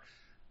air.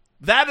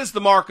 That is the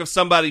mark of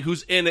somebody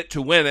who's in it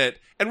to win it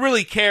and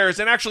really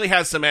cares and actually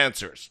has some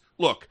answers.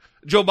 Look,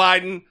 Joe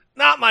Biden,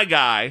 not my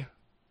guy.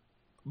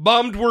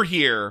 Bummed we're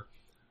here,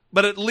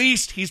 but at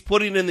least he's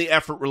putting in the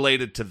effort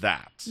related to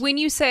that. When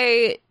you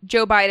say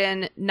Joe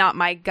Biden, not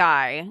my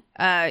guy,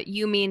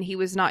 you mean he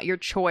was not your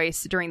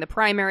choice during the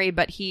primary,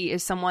 but he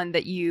is someone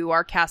that you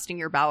are casting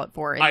your ballot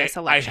for in this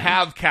election. I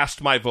have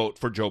cast my vote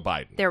for Joe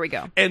Biden. There we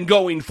go. And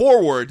going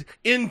forward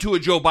into a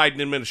Joe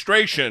Biden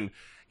administration,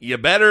 you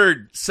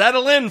better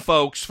settle in,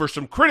 folks, for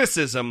some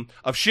criticism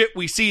of shit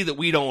we see that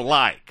we don't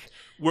like.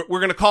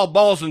 We're going to call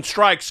balls and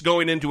strikes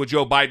going into a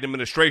Joe Biden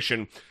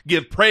administration,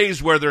 give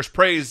praise where there's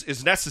praise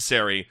is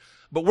necessary.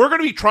 But we're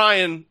going to be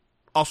trying,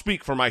 I'll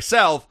speak for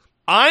myself,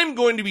 I'm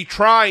going to be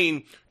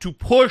trying to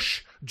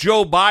push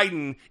Joe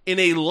Biden in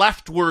a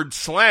leftward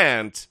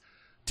slant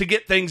to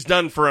get things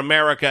done for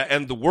America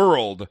and the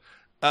world,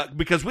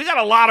 because we got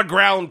a lot of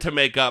ground to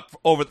make up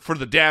for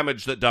the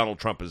damage that Donald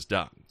Trump has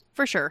done.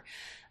 For sure.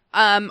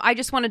 I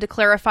just wanted to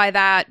clarify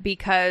that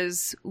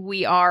because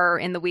we are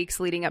in the weeks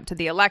leading up to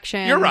the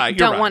election. You're right.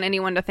 Don't want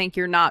anyone to think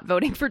you're not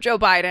voting for Joe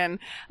Biden.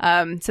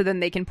 So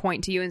then they can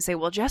point to you and say,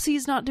 well,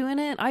 Jesse's not doing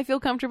it. I feel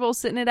comfortable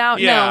sitting it out.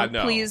 Yeah,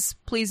 no.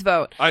 Please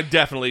vote. I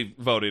definitely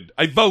voted.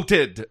 I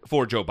voted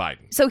for Joe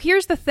Biden. So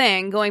here's the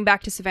thing, going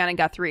back to Savannah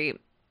Guthrie.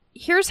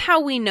 Here's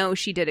how we know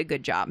she did a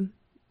good job.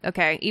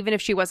 Okay. Even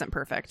if she wasn't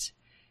perfect.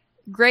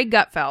 Greg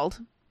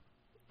Gutfeld,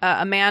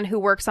 a man who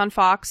works on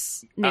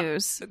Fox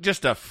News.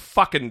 Just a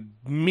fucking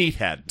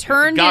meathead.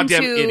 Turned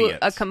Goddamn into idiot.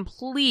 a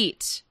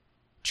complete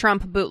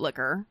Trump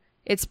bootlicker.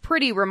 It's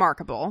pretty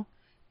remarkable.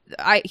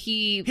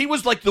 He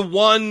was like the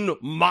one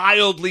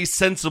mildly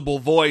sensible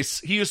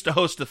voice. He used to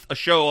host a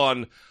show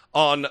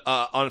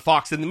on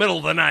Fox in the middle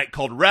of the night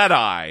called Red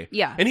Eye.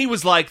 Yeah. And he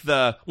was like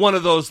one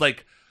of those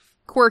like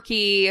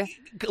quirky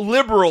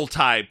liberal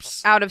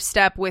types, out of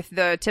step with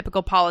the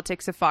typical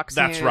politics of Fox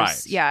News. That's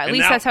right. Yeah, at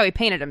least that's how he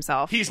painted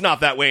himself. He's not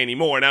that way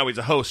anymore. Now he's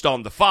a host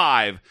on The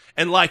Five,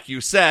 and like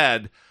you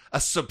said, a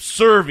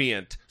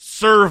subservient,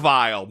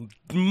 servile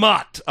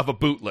mutt of a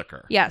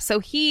bootlicker. Yeah, so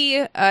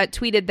he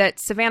tweeted that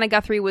Savannah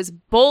Guthrie was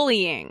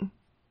bullying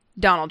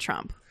Donald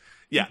Trump.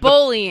 Yeah,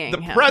 bullying the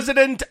him.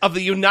 President of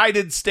the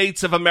United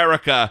States of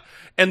America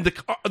and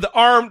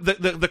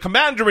the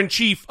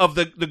commander-in-chief of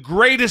the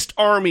greatest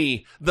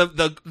army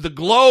the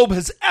globe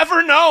has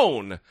ever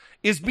known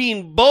is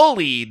being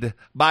bullied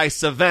by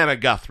Savannah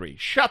Guthrie.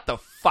 Shut the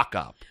fuck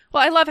up.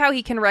 Well, I love how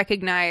he can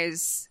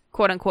recognize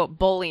quote-unquote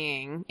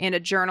bullying in a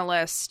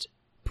journalist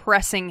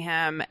pressing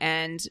him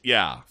and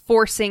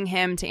forcing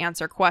him to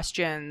answer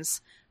questions,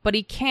 but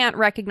he can't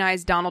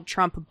recognize Donald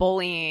Trump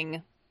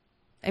bullying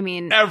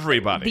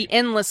everybody. The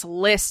endless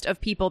list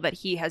of people that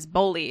he has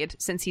bullied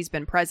since he's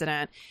been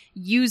president,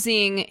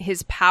 using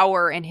his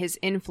power and his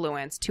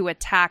influence to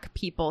attack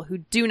people who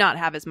do not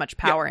have as much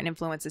power and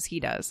influence as he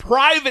does.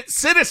 Private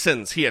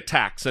citizens he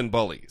attacks and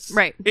bullies.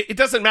 Right. It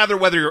doesn't matter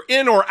whether you're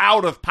in or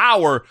out of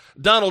power.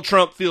 Donald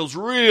Trump feels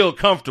real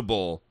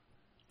comfortable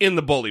in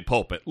the bully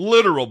pulpit,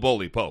 literal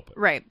bully pulpit.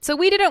 Right. So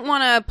we didn't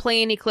want to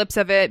play any clips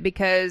of it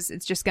because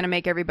it's just going to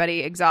make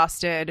everybody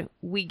exhausted.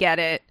 We get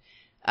it.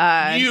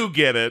 You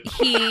get it.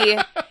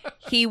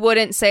 He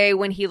wouldn't say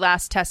when he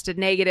last tested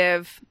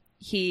negative.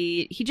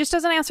 He just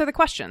doesn't answer the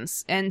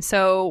questions. And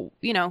so,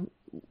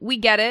 we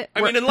get it.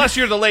 I mean, unless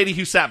you're the lady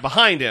who sat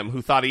behind him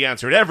who thought he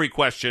answered every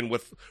question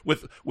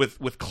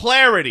with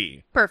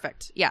clarity.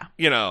 Perfect. Yeah.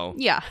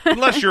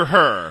 Unless you're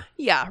her.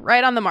 Yeah,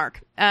 right on the mark.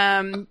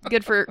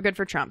 Good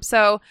for Trump.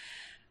 So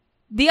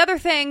The other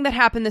thing that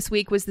happened this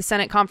week was the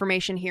Senate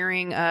confirmation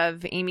hearing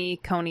of Amy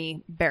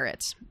Coney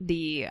Barrett,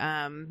 the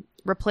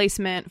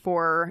replacement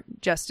for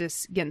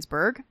Justice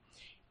Ginsburg.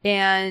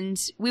 And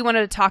we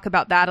wanted to talk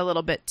about that a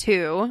little bit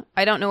too.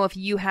 I don't know if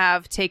you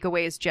have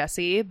takeaways,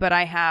 Jesse, but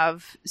I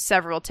have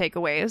several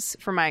takeaways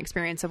from my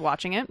experience of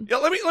watching it. Yeah,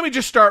 let me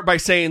just start by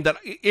saying that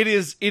it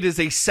is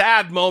a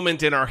sad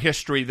moment in our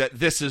history that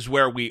this is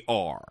where we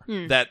are.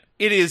 That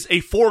it is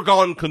a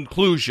foregone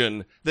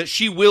conclusion that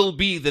she will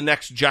be the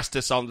next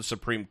justice on the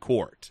Supreme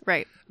Court.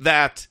 Right.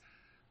 That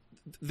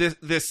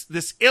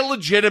this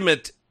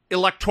illegitimate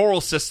electoral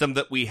system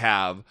that we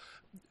have,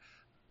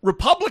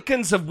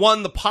 Republicans have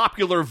won the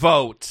popular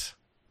vote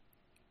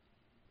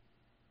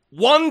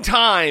one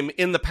time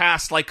in the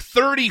past,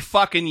 30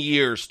 fucking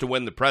years to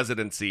win the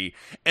presidency,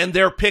 and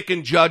they're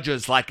picking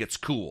judges like it's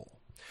cool.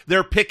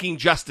 They're picking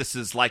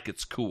justices like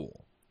it's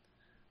cool.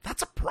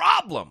 That's a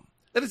problem.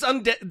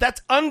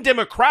 That's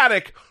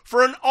undemocratic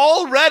for an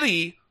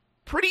already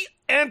pretty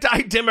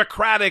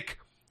anti-democratic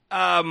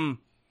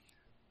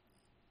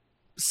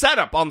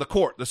setup on the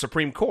court, the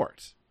Supreme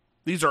Court.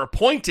 These are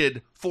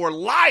appointed for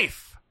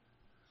life.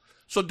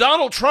 So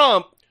Donald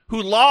Trump, who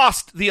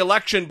lost the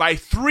election by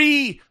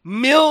 3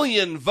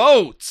 million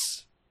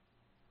votes,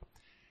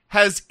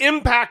 has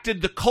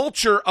impacted the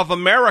culture of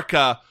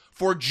America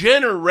for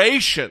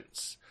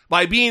generations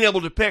by being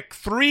able to pick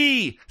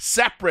 3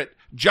 separate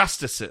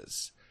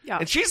justices. Yeah.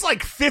 And she's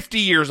 50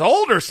 years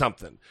old or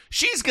something.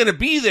 She's going to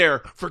be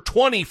there for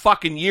 20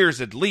 fucking years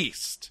at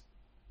least.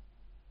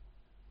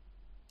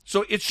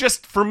 So it's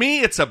just, for me,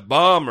 it's a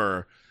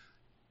bummer.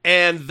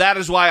 And that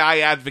is why I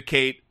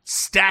advocate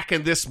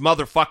stacking this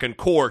motherfucking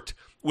court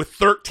with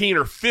 13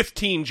 or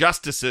 15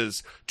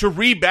 justices to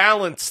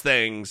rebalance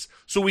things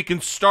so we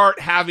can start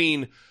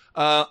having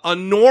a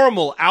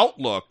normal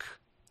outlook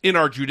in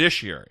our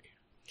judiciary.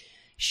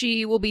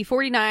 She will be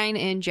 49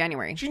 in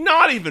January. She's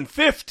not even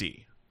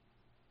 50.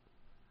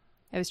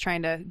 I was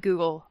trying to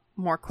Google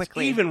more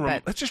quickly.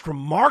 That's just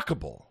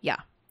remarkable. Yeah.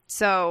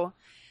 So.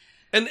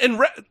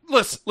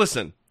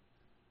 Listen.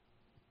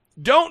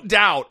 Don't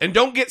doubt and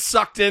don't get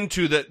sucked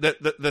into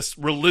this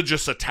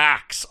religious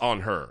attacks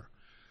on her.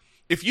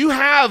 If you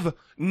have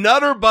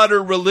nutter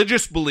butter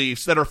religious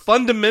beliefs that are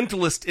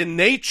fundamentalist in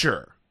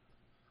nature,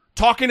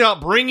 talking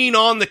about bringing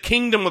on the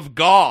kingdom of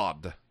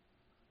God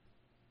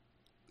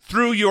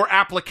through your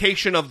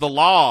application of the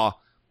law,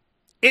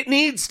 it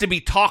needs to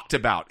be talked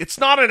about. It's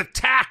not an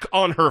attack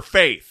on her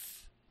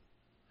faith.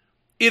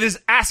 It is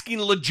asking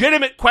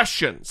legitimate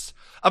questions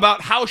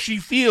about how she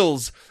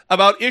feels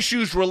about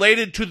issues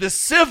related to the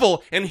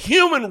civil and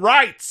human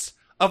rights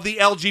of the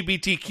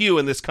LGBTQ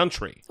in this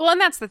country. Well, and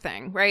that's the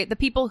thing, right? The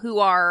people who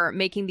are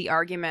making the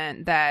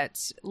argument that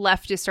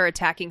leftists are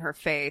attacking her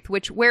faith,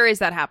 where is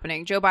that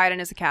happening? Joe Biden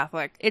is a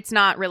Catholic. It's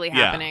not really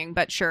happening,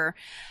 but sure.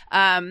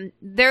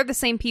 They're the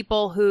same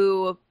people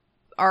who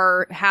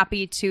are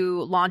happy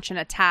to launch an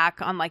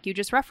attack on, like you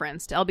just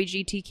referenced,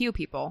 LGBTQ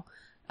people.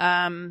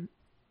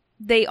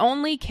 They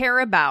only care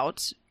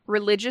about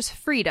religious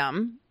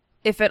freedom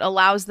if it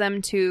allows them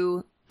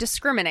to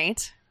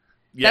discriminate.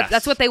 Yes.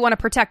 That's what they want to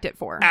protect it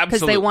for.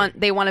 Absolutely. Because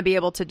they want to be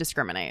able to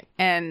discriminate.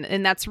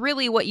 And that's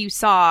really what you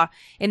saw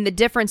in the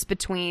difference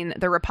between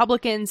the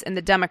Republicans and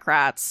the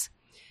Democrats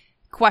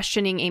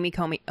questioning Amy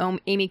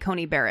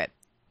Coney Barrett.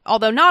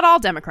 Although not all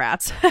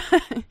Democrats.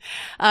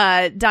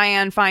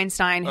 Dianne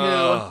Feinstein,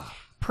 who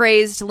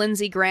praised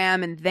Lindsey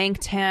Graham and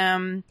thanked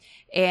him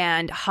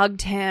and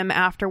hugged him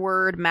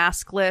afterward,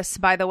 maskless,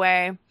 by the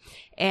way,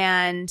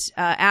 and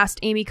asked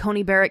Amy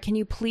Coney Barrett, can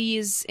you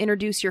please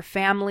introduce your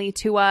family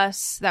to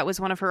us? That was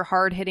one of her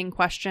hard-hitting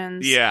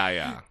questions.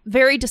 Yeah.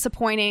 Very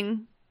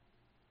disappointing.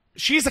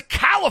 She's a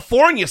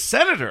California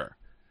senator.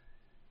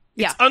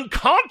 It's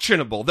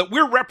unconscionable that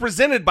we're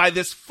represented by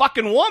this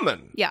fucking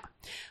woman. Yeah.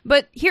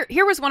 But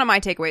here was one of my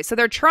takeaways. So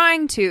they're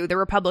trying to, the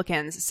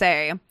Republicans,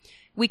 say,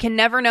 we can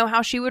never know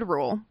how she would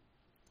rule.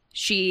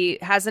 She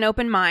has an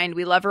open mind.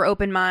 We love her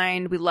open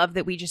mind. We love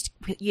that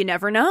you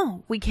never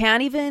know. We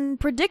can't even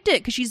predict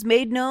it because she's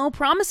made no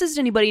promises to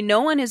anybody. No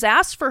one has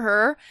asked for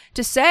her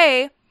to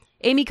say,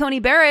 Amy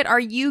Coney Barrett, are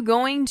you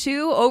going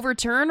to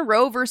overturn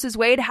Roe versus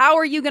Wade? How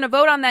are you going to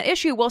vote on that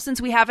issue? Well, since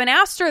we haven't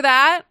asked her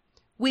that,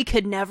 we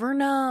could never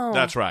know.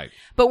 That's right.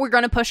 But we're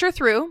going to push her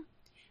through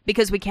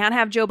because we can't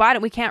have Joe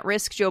Biden. We can't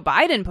risk Joe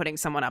Biden putting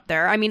someone up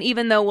there. I mean,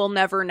 even though we'll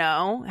never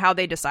know how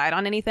they decide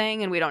on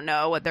anything and we don't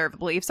know what their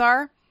beliefs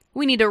are,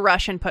 we need to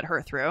rush and put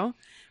her through.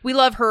 We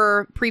love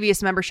her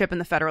previous membership in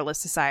the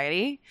Federalist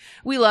Society.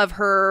 We love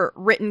her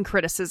written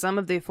criticism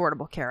of the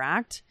Affordable Care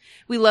Act.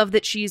 We love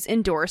that she's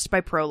endorsed by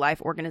pro-life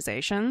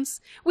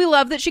organizations. We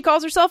love that she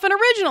calls herself an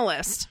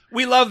originalist.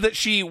 We love that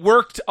she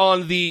worked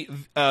on the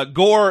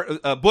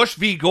Bush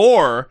v.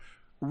 Gore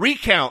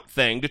recount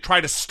thing to try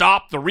to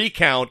stop the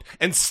recount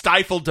and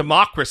stifle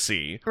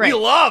democracy. Right. We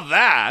love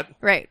that.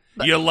 Right.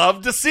 You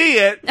love to see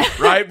it,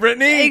 right,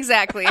 Brittany?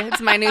 Exactly.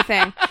 It's my new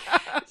thing.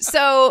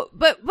 So,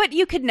 but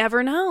you could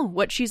never know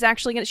what she's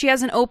actually going to... She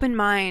has an open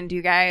mind,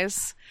 you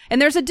guys.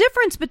 And there's a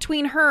difference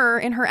between her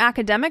in her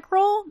academic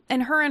role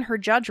and her in her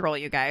judge role,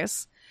 you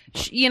guys.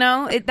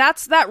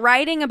 That's that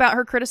writing about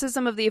her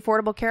criticism of the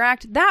Affordable Care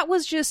Act. That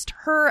was just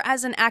her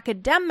as an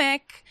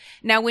academic.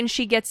 Now, when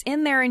she gets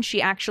in there and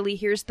she actually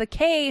hears the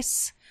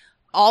case,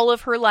 all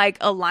of her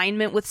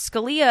alignment with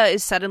Scalia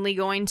is suddenly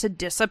going to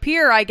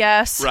disappear, I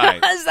guess.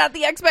 Right. Is that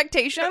the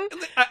expectation?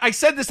 I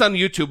said this on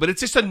YouTube, but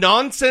it's just a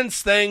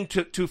nonsense thing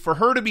for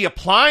her to be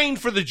applying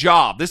for the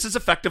job. This is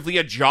effectively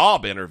a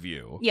job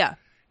interview. Yeah.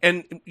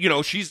 And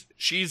she's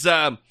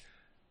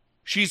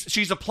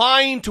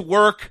applying to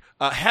work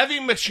heavy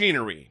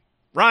machinery,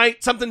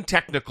 right? Something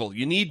technical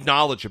you need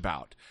knowledge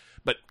about.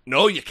 But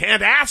no, you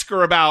can't ask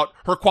her about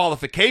her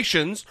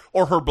qualifications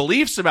or her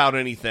beliefs about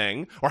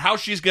anything or how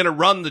she's going to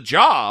run the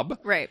job.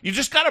 Right. You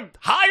just got to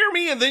hire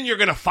me and then you're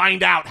going to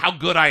find out how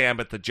good I am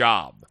at the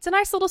job. It's a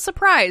nice little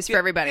surprise for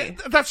everybody.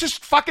 That's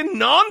just fucking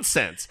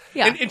nonsense.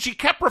 Yeah. And she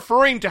kept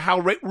referring to how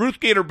Ruth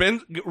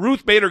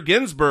Bader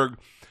Ginsburg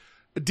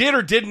did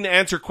or didn't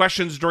answer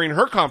questions during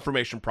her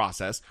confirmation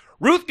process.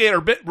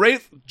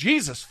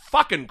 Jesus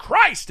fucking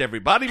Christ,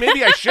 everybody.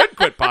 Maybe I should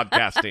quit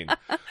podcasting.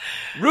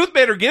 Ruth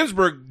Bader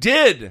Ginsburg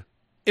did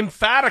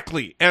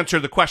emphatically answer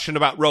the question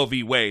about Roe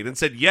v. Wade and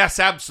said, yes,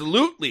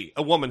 absolutely,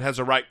 a woman has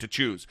a right to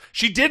choose.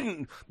 She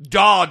didn't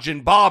dodge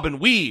and bob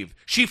and weave.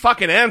 She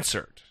fucking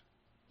answered.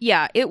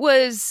 Yeah, it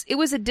was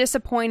a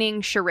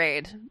disappointing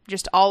charade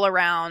just all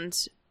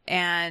around.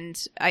 And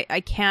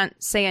I can't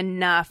say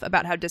enough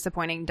about how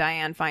disappointing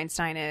Dianne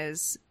Feinstein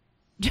is.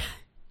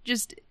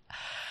 Just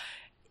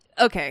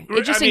okay,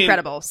 it's just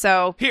incredible.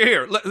 So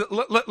here,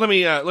 let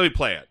me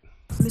play it.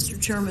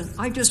 Mr. Chairman,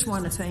 I just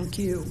want to thank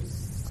you.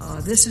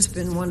 This has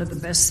been one of the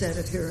best set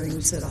of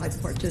hearings that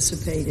I've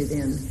participated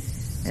in,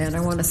 and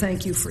I want to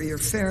thank you for your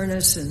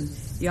fairness and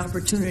the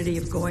opportunity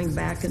of going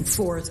back and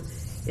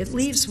forth. It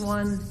leaves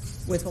one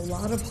with a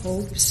lot of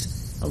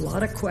hopes, a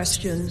lot of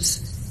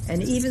questions,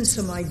 and even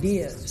some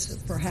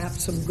ideas,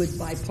 perhaps some good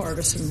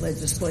bipartisan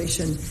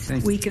legislation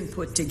we can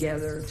put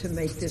together to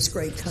make this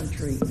great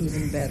country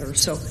even better.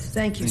 So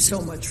thank you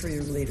so much for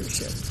your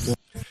leadership.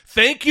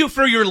 Thank you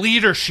for your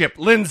leadership,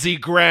 Lindsey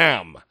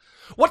Graham.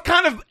 What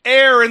kind of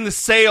air in the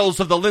sails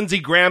of the Lindsey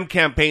Graham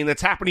campaign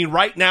that's happening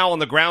right now on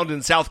the ground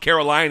in South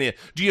Carolina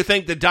do you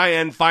think that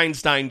Dianne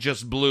Feinstein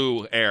just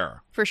blew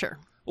air? For sure.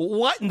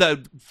 What in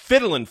the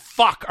fiddling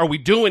fuck are we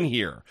doing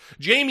here?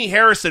 Jamie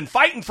Harrison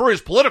fighting for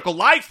his political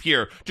life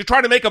here to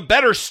try to make a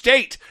better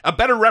state, a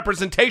better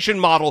representation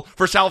model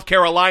for South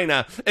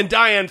Carolina. And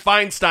Dianne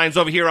Feinstein's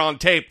over here on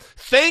tape.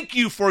 Thank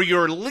you for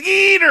your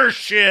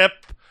leadership,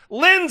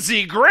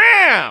 Lindsey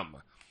Graham.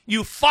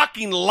 You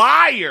fucking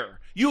liar.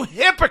 You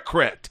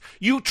hypocrite.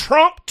 You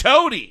Trump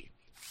toady.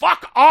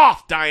 Fuck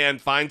off,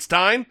 Dianne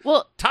Feinstein.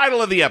 Well,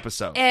 title of the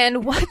episode.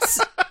 And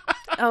what's...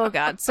 Oh,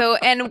 God. So,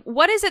 and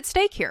what is at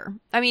stake here?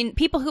 I mean,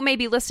 people who may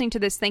be listening to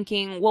this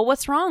thinking, well,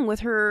 what's wrong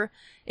with her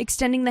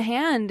extending the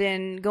hand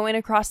and going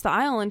across the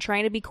aisle and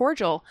trying to be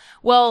cordial?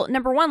 Well,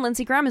 number one,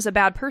 Lindsey Graham is a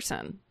bad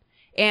person.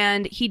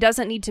 And he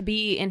doesn't need to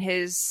be in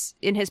his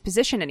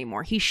position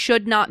anymore. He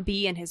should not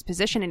be in his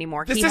position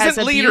anymore. This he isn't has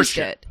abused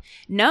leadership. It.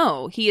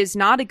 No, he is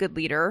not a good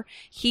leader.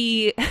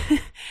 He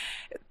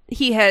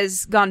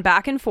has gone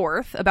back and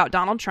forth about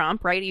Donald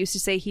Trump, right? He used to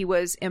say he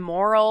was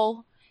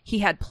immoral. He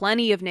had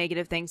plenty of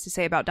negative things to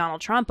say about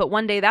Donald Trump, but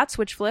one day that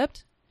switch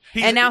flipped.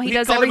 And now he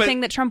does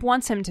everything that Trump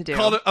wants him to do.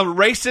 Called it a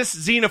racist,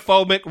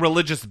 xenophobic,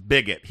 religious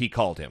bigot, he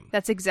called him.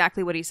 That's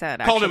exactly what he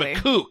said, Called actually. him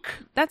a kook.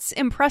 That's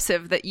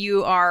impressive that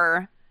you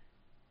are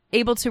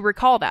able to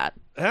recall that.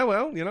 Yeah,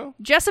 well, you know.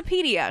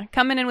 Jessopedia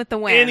coming in with the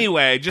win.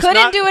 Anyway, just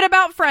couldn't do it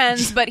about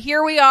Friends, but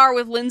here we are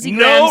with Lindsey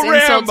Graham's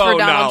insults for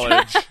Donald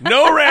Trump.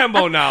 No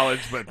Rambo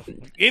knowledge, but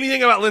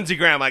anything about Lindsey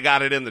Graham, I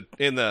got it in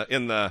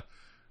the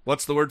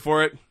what's the word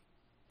for it?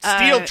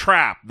 Steel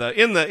trap,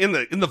 in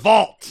the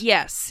vault.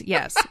 Yes.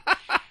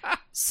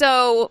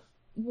 So,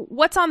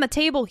 what's on the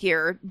table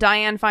here?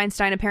 Dianne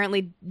Feinstein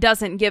apparently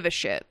doesn't give a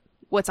shit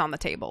what's on the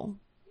table.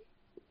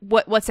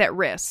 What's at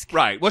risk?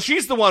 Right. Well,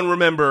 she's the one,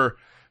 remember,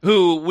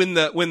 who when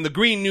the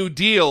Green New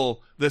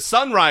Deal, the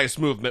Sunrise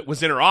Movement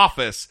was in her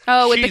office.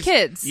 Oh, with the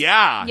kids.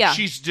 Yeah.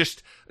 She's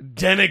just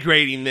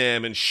denigrating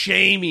them and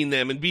shaming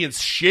them and being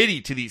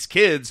shitty to these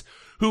kids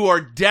who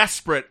are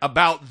desperate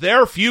about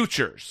their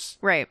futures.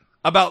 Right.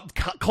 About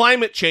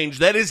climate change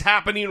that is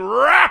happening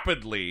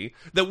rapidly,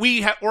 that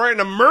we're in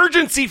an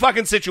emergency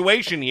fucking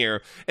situation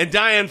here, and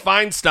Dianne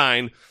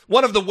Feinstein,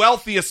 one of the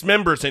wealthiest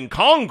members in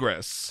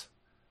Congress,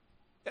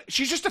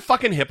 she's just a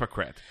fucking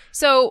hypocrite.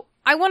 So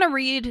I want to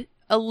read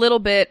a little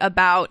bit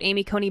about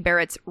Amy Coney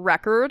Barrett's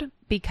record,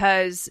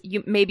 because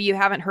maybe you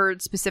haven't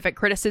heard specific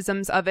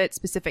criticisms of it,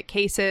 specific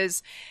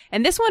cases,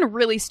 and this one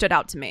really stood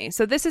out to me.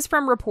 So this is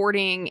from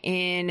reporting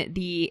in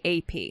the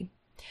AP.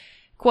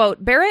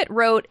 Quote, Barrett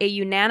wrote a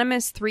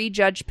unanimous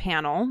 3-judge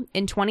panel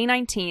in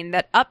 2019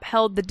 that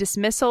upheld the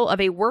dismissal of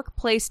a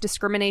workplace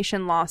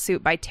discrimination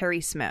lawsuit by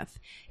Terry Smith,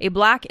 a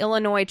Black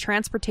Illinois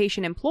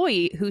transportation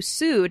employee who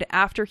sued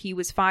after he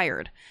was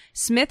fired.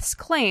 Smith's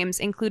claims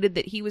included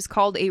that he was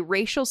called a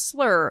racial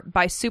slur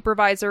by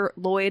Supervisor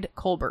Lloyd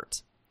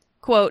Colbert.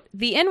 Quote,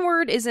 "The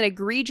N-word is an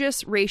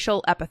egregious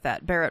racial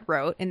epithet," Barrett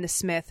wrote in the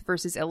Smith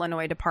versus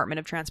Illinois Department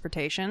of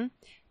Transportation.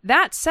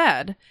 That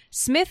said,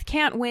 Smith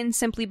can't win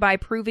simply by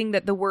proving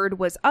that the word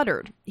was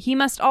uttered. He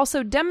must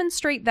also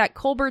demonstrate that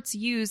Colbert's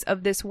use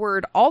of this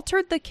word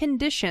altered the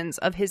conditions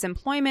of his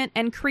employment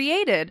and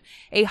created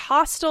a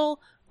hostile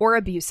or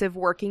abusive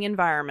working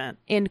environment.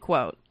 End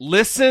quote.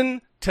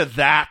 Listen to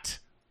that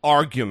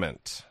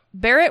argument.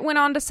 Barrett went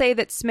on to say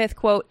that Smith,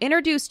 quote,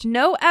 "introduced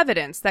no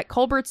evidence that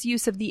Colbert's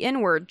use of the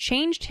N-word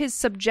changed his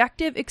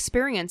subjective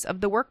experience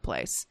of the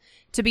workplace.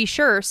 To be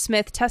sure,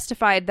 Smith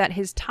testified that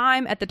his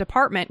time at the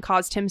department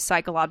caused him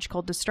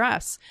psychological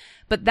distress,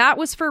 but that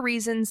was for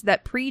reasons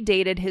that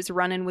predated his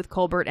run-in with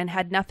Colbert and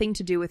had nothing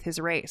to do with his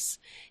race.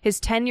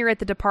 His tenure at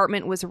the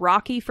department was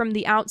rocky from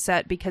the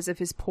outset because of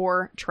his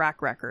poor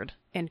track record."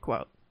 End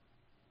quote.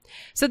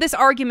 So this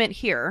argument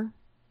here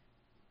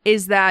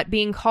is that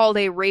being called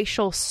a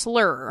racial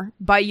slur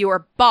by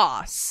your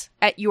boss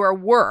at your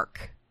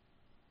work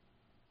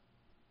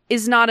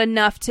is not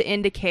enough to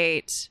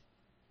indicate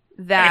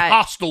that a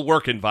hostile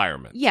work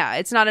environment. Yeah,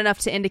 it's not enough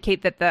to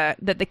indicate that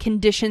the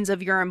conditions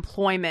of your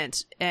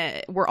employment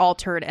were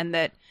altered and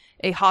that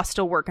a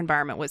hostile work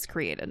environment was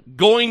created.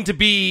 Going to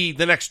be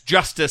the next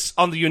justice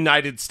on the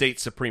United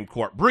States Supreme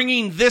Court,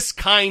 bringing this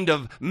kind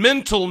of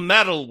mental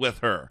metal with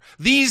her,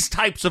 these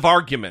types of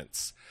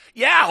arguments.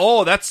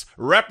 Yeah, that's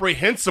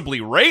reprehensibly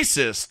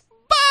racist,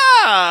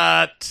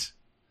 but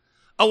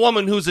a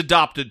woman who's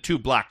adopted 2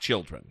 black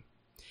children.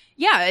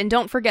 Yeah, and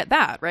don't forget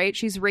that, right?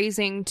 She's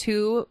raising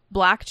 2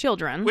 black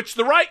children. Which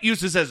the right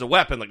uses as a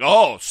weapon. Like,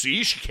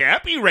 see, she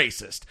can't be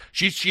racist.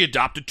 She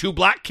adopted 2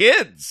 black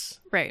kids.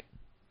 Right.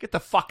 Get the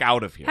fuck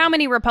out of here. How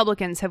many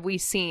Republicans have we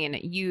seen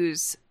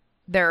use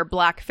their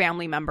black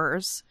family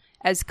members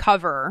as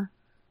cover?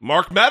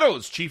 Mark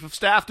Meadows, chief of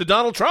staff to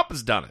Donald Trump,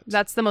 has done it.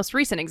 That's the most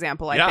recent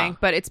example, I think.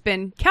 But it's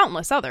been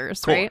countless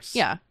others, right?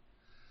 Yeah.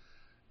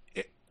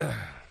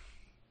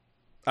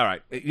 All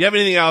right. You have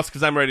anything else?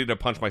 Because I'm ready to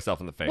punch myself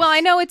in the face. Well, I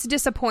know it's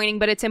disappointing,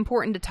 but it's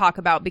important to talk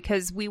about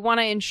because we want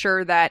to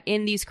ensure that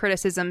in these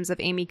criticisms of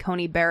Amy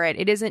Coney Barrett,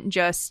 it isn't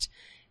just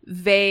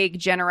vague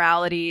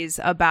generalities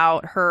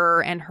about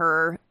her and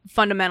her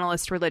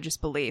fundamentalist religious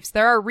beliefs.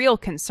 There are real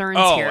concerns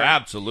here. Oh,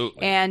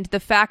 absolutely. And the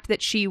fact that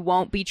she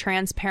won't be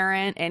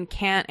transparent and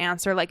can't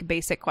answer like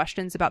basic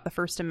questions about the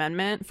First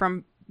Amendment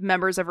from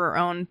members of her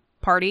own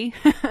party,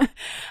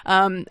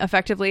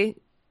 effectively,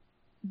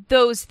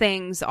 those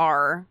things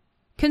are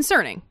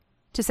concerning,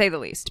 to say the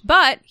least.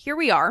 But here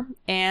we are,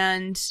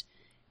 and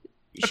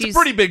That's a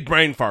pretty big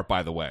brain fart,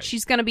 by the way.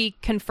 She's going to be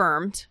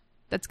confirmed.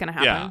 That's going to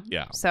happen.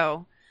 Yeah.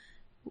 So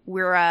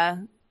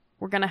we're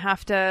going to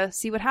have to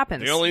see what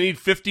happens. They only need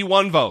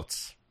 51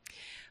 votes.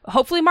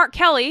 Hopefully Mark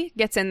Kelly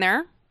gets in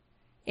there,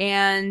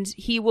 and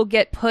he will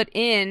get put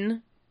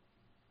in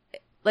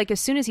like as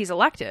soon as he's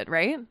elected,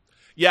 right?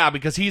 Yeah,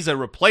 because he's a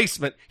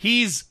replacement.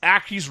 He's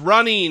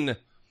running.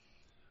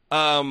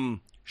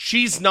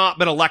 She's not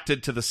been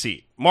elected to the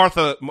seat.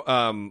 Martha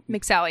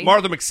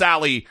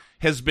McSally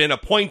has been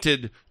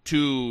appointed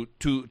to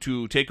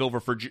take over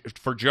for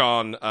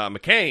John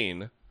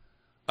McCain.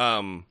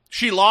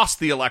 She lost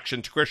the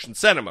election to Christian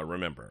Sinema,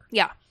 remember?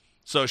 Yeah.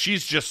 So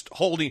she's just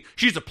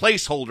she's a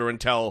placeholder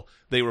until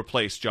they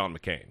replace John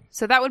McCain.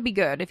 So that would be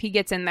good if he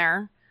gets in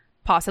there.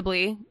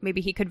 Possibly,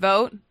 maybe he could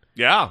vote.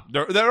 Yeah,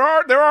 there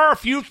are a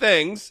few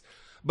things,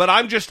 but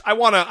I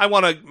want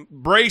to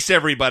brace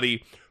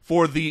everybody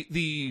for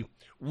the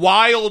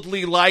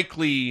wildly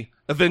likely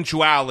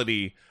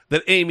eventuality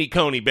that Amy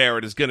Coney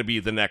Barrett is going to be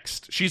the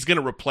next. She's going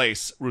to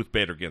replace Ruth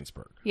Bader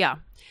Ginsburg. Yeah.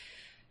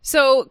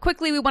 So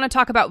quickly, we want to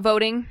talk about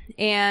voting,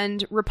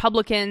 and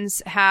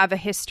Republicans have a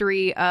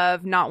history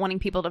of not wanting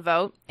people to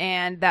vote,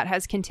 and that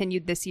has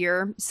continued this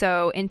year.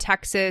 So in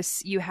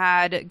Texas, you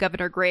had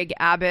Governor Greg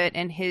Abbott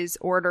and his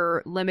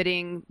order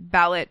limiting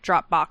ballot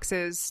drop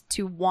boxes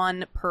to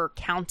 1 per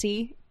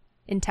county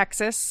in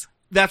Texas.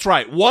 That's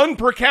right. 1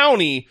 per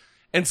county.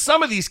 And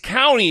some of these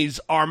counties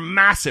are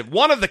massive.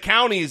 One of the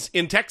counties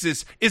in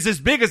Texas is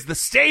as big as the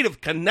state of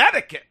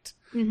Connecticut.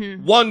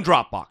 Mm-hmm. 1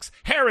 drop box.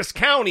 Harris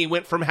County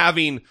went from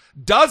having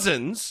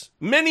dozens,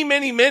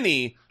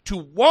 many, to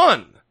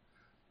 1.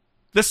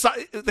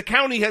 The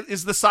county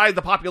is the size of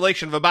the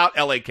population of about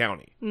LA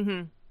County.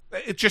 Mm-hmm.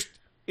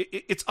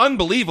 It's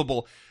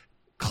unbelievable.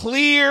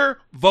 Clear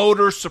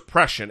voter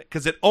suppression,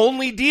 because it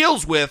only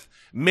deals with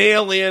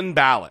mail-in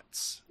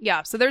ballots.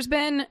 Yeah, so there's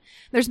been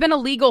a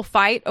legal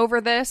fight over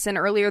this, and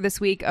earlier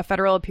this week, a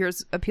federal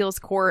appeals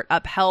court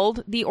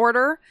upheld the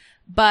order.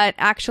 But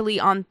actually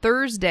on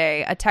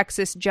Thursday, a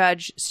Texas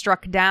judge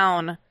struck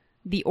down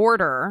the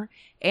order,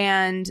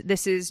 and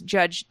this is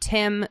Judge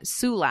Tim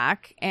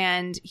Sulak,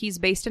 and he's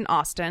based in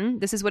Austin.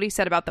 This is what he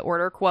said about the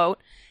order,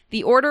 quote,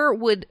 "The order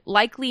would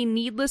likely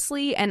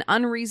needlessly and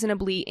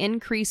unreasonably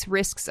increase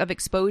risks of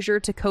exposure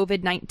to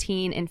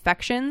COVID-19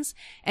 infections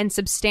and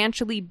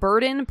substantially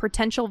burden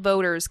potential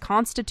voters'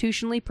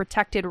 constitutionally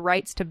protected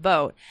rights to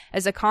vote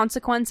as a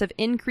consequence of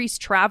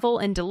increased travel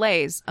and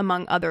delays,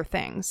 among other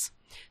things."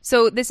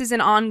 So this is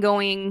an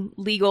ongoing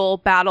legal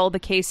battle. The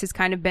case has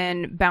kind of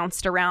been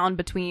bounced around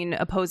between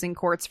opposing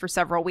courts for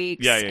several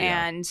weeks.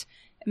 And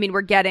I mean,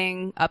 we're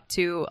getting up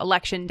to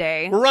Election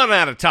Day. We're running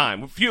out of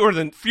time. Fewer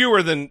than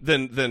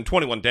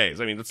 21 days.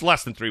 I mean, it's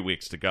less than 3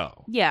 weeks to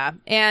go. Yeah,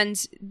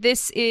 and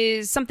this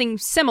is something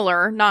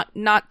similar,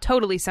 not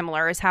totally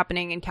similar, is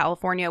happening in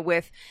California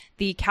with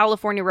the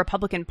California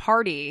Republican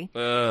Party.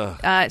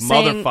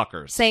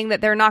 Motherfuckers. Saying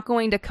that they're not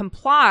going to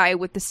comply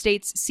with the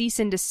state's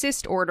cease and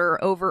desist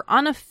order over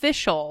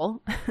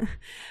unofficial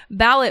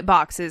ballot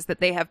boxes that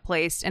they have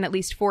placed in at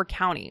least 4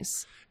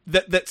 counties.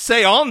 That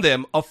say on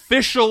them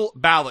official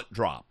ballot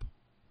drop.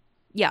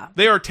 Yeah.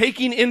 They are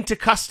taking into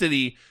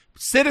custody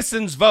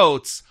citizens'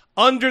 votes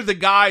under the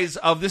guise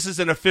of this is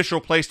an official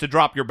place to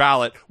drop your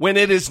ballot when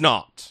it is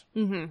not.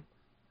 Mm-hmm.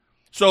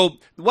 So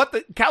what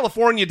the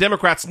California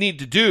Democrats need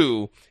to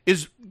do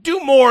is do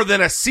more than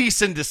a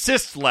cease and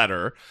desist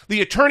letter.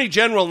 The Attorney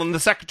General and the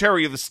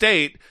Secretary of the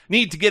State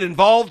need to get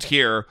involved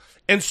here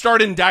and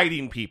start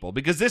indicting people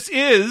because this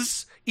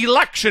is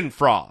election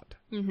fraud.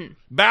 Mm-hmm.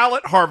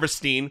 Ballot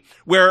harvesting,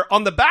 where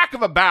on the back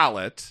of a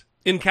ballot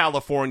in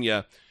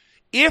California,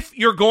 if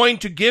you're going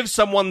to give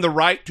someone the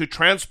right to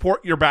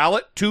transport your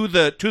ballot to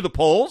the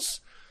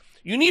polls,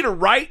 you need to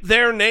write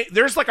their name.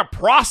 There's like a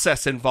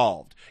process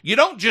involved. You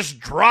don't just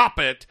drop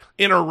it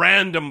in a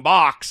random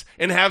box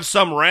and have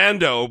some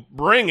rando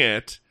bring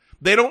it.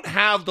 They don't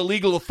have the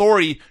legal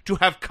authority to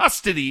have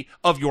custody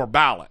of your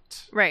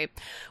ballot. Right.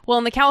 Well,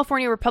 and the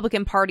California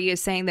Republican Party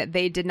is saying that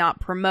they did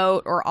not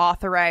promote or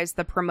authorize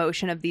the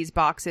promotion of these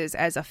boxes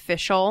as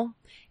official,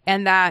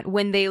 and that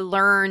when they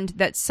learned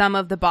that some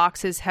of the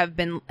boxes had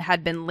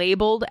been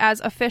labeled as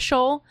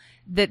official,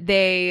 that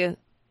they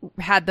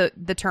had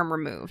the term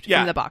removed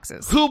from the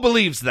boxes. Who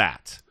believes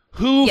that?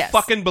 Who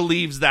fucking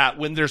believes that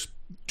when there's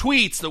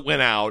tweets that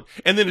went out,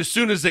 and then as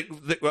soon as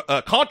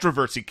the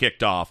controversy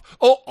kicked off,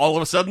 all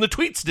of a sudden the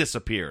tweets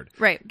disappeared.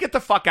 Right. Get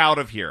the fuck out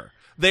of here.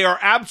 They are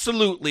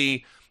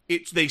absolutely,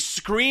 they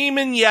scream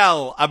and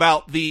yell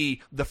about the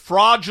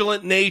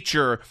fraudulent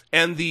nature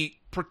and the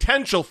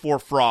potential for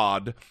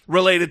fraud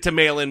related to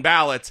mail-in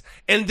ballots,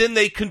 and then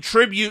they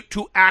contribute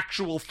to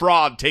actual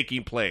fraud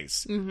taking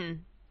place. Mm-hmm.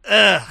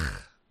 Ugh.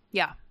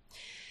 Yeah.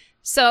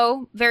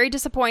 So, very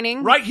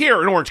disappointing. Right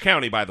here in Orange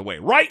County, by the way.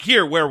 Right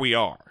here where we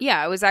are.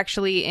 Yeah, it was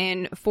actually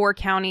in 4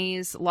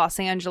 counties, Los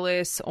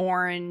Angeles,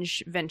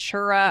 Orange,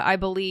 Ventura, I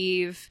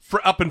believe.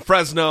 Up in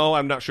Fresno.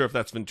 I'm not sure if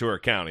that's Ventura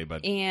County,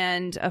 but...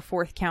 And a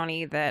 4th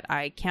county that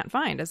I can't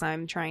find as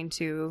I'm trying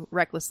to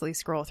recklessly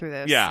scroll through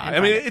this. Yeah, I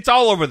mean, it's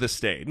all over the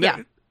state.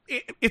 Yeah.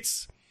 It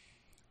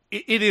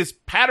is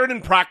pattern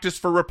and practice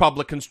for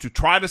Republicans to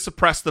try to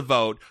suppress the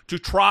vote, to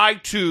try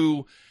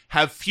to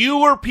have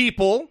fewer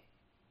people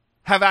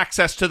have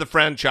access to the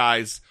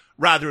franchise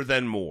rather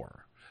than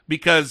more,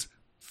 because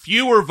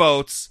fewer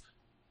votes,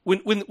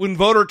 when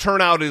voter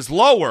turnout is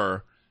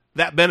lower,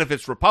 that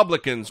benefits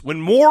Republicans.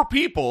 When more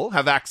people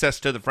have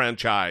access to the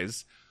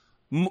franchise,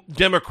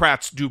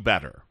 Democrats do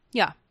better.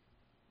 Yeah.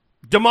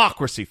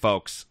 Democracy,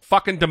 folks.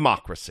 Fucking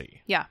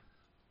democracy. Yeah.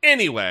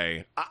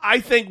 Anyway, I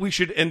think we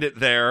should end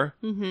it there.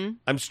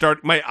 Mm-hmm.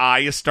 My eye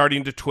is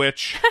starting to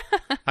twitch.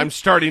 I'm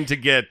starting to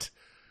get,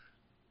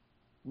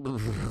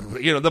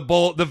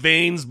 the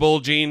veins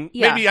bulging.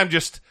 Yeah. Maybe I'm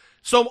just,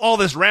 all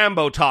this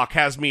Rambo talk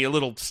has me a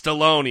little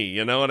Stallone,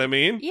 you know what I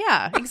mean?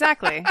 Yeah,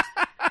 exactly.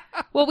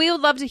 Well, we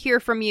would love to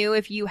hear from you.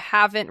 If you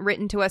haven't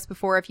written to us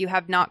before, if you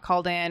have not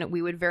called in,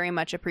 we would very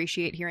much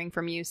appreciate hearing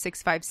from you.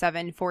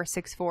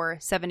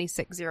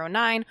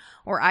 657-464-7609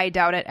 or I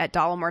doubt it at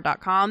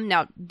dollamore.com.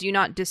 Now, do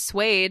not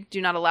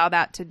allow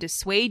that to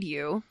dissuade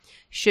you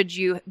should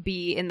you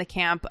be in the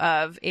camp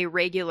of a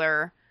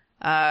regular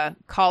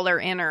caller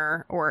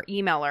inner or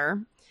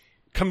emailer.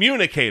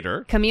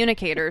 Communicator,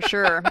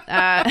 sure.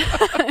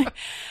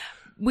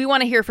 We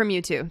want to hear from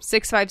you too.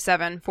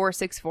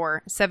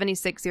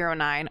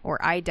 657-464-7609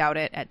 or I doubt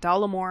it at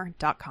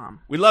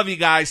dollamore.com. We love you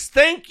guys.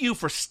 Thank you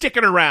for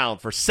sticking around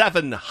for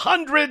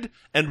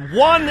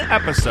 701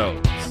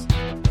 episodes.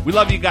 We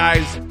love you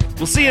guys.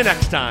 We'll see you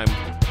next time.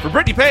 For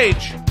Brittany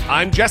Page,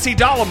 I'm Jesse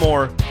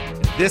Dollamore,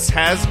 and this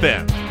has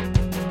been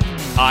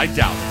I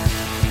Doubt It.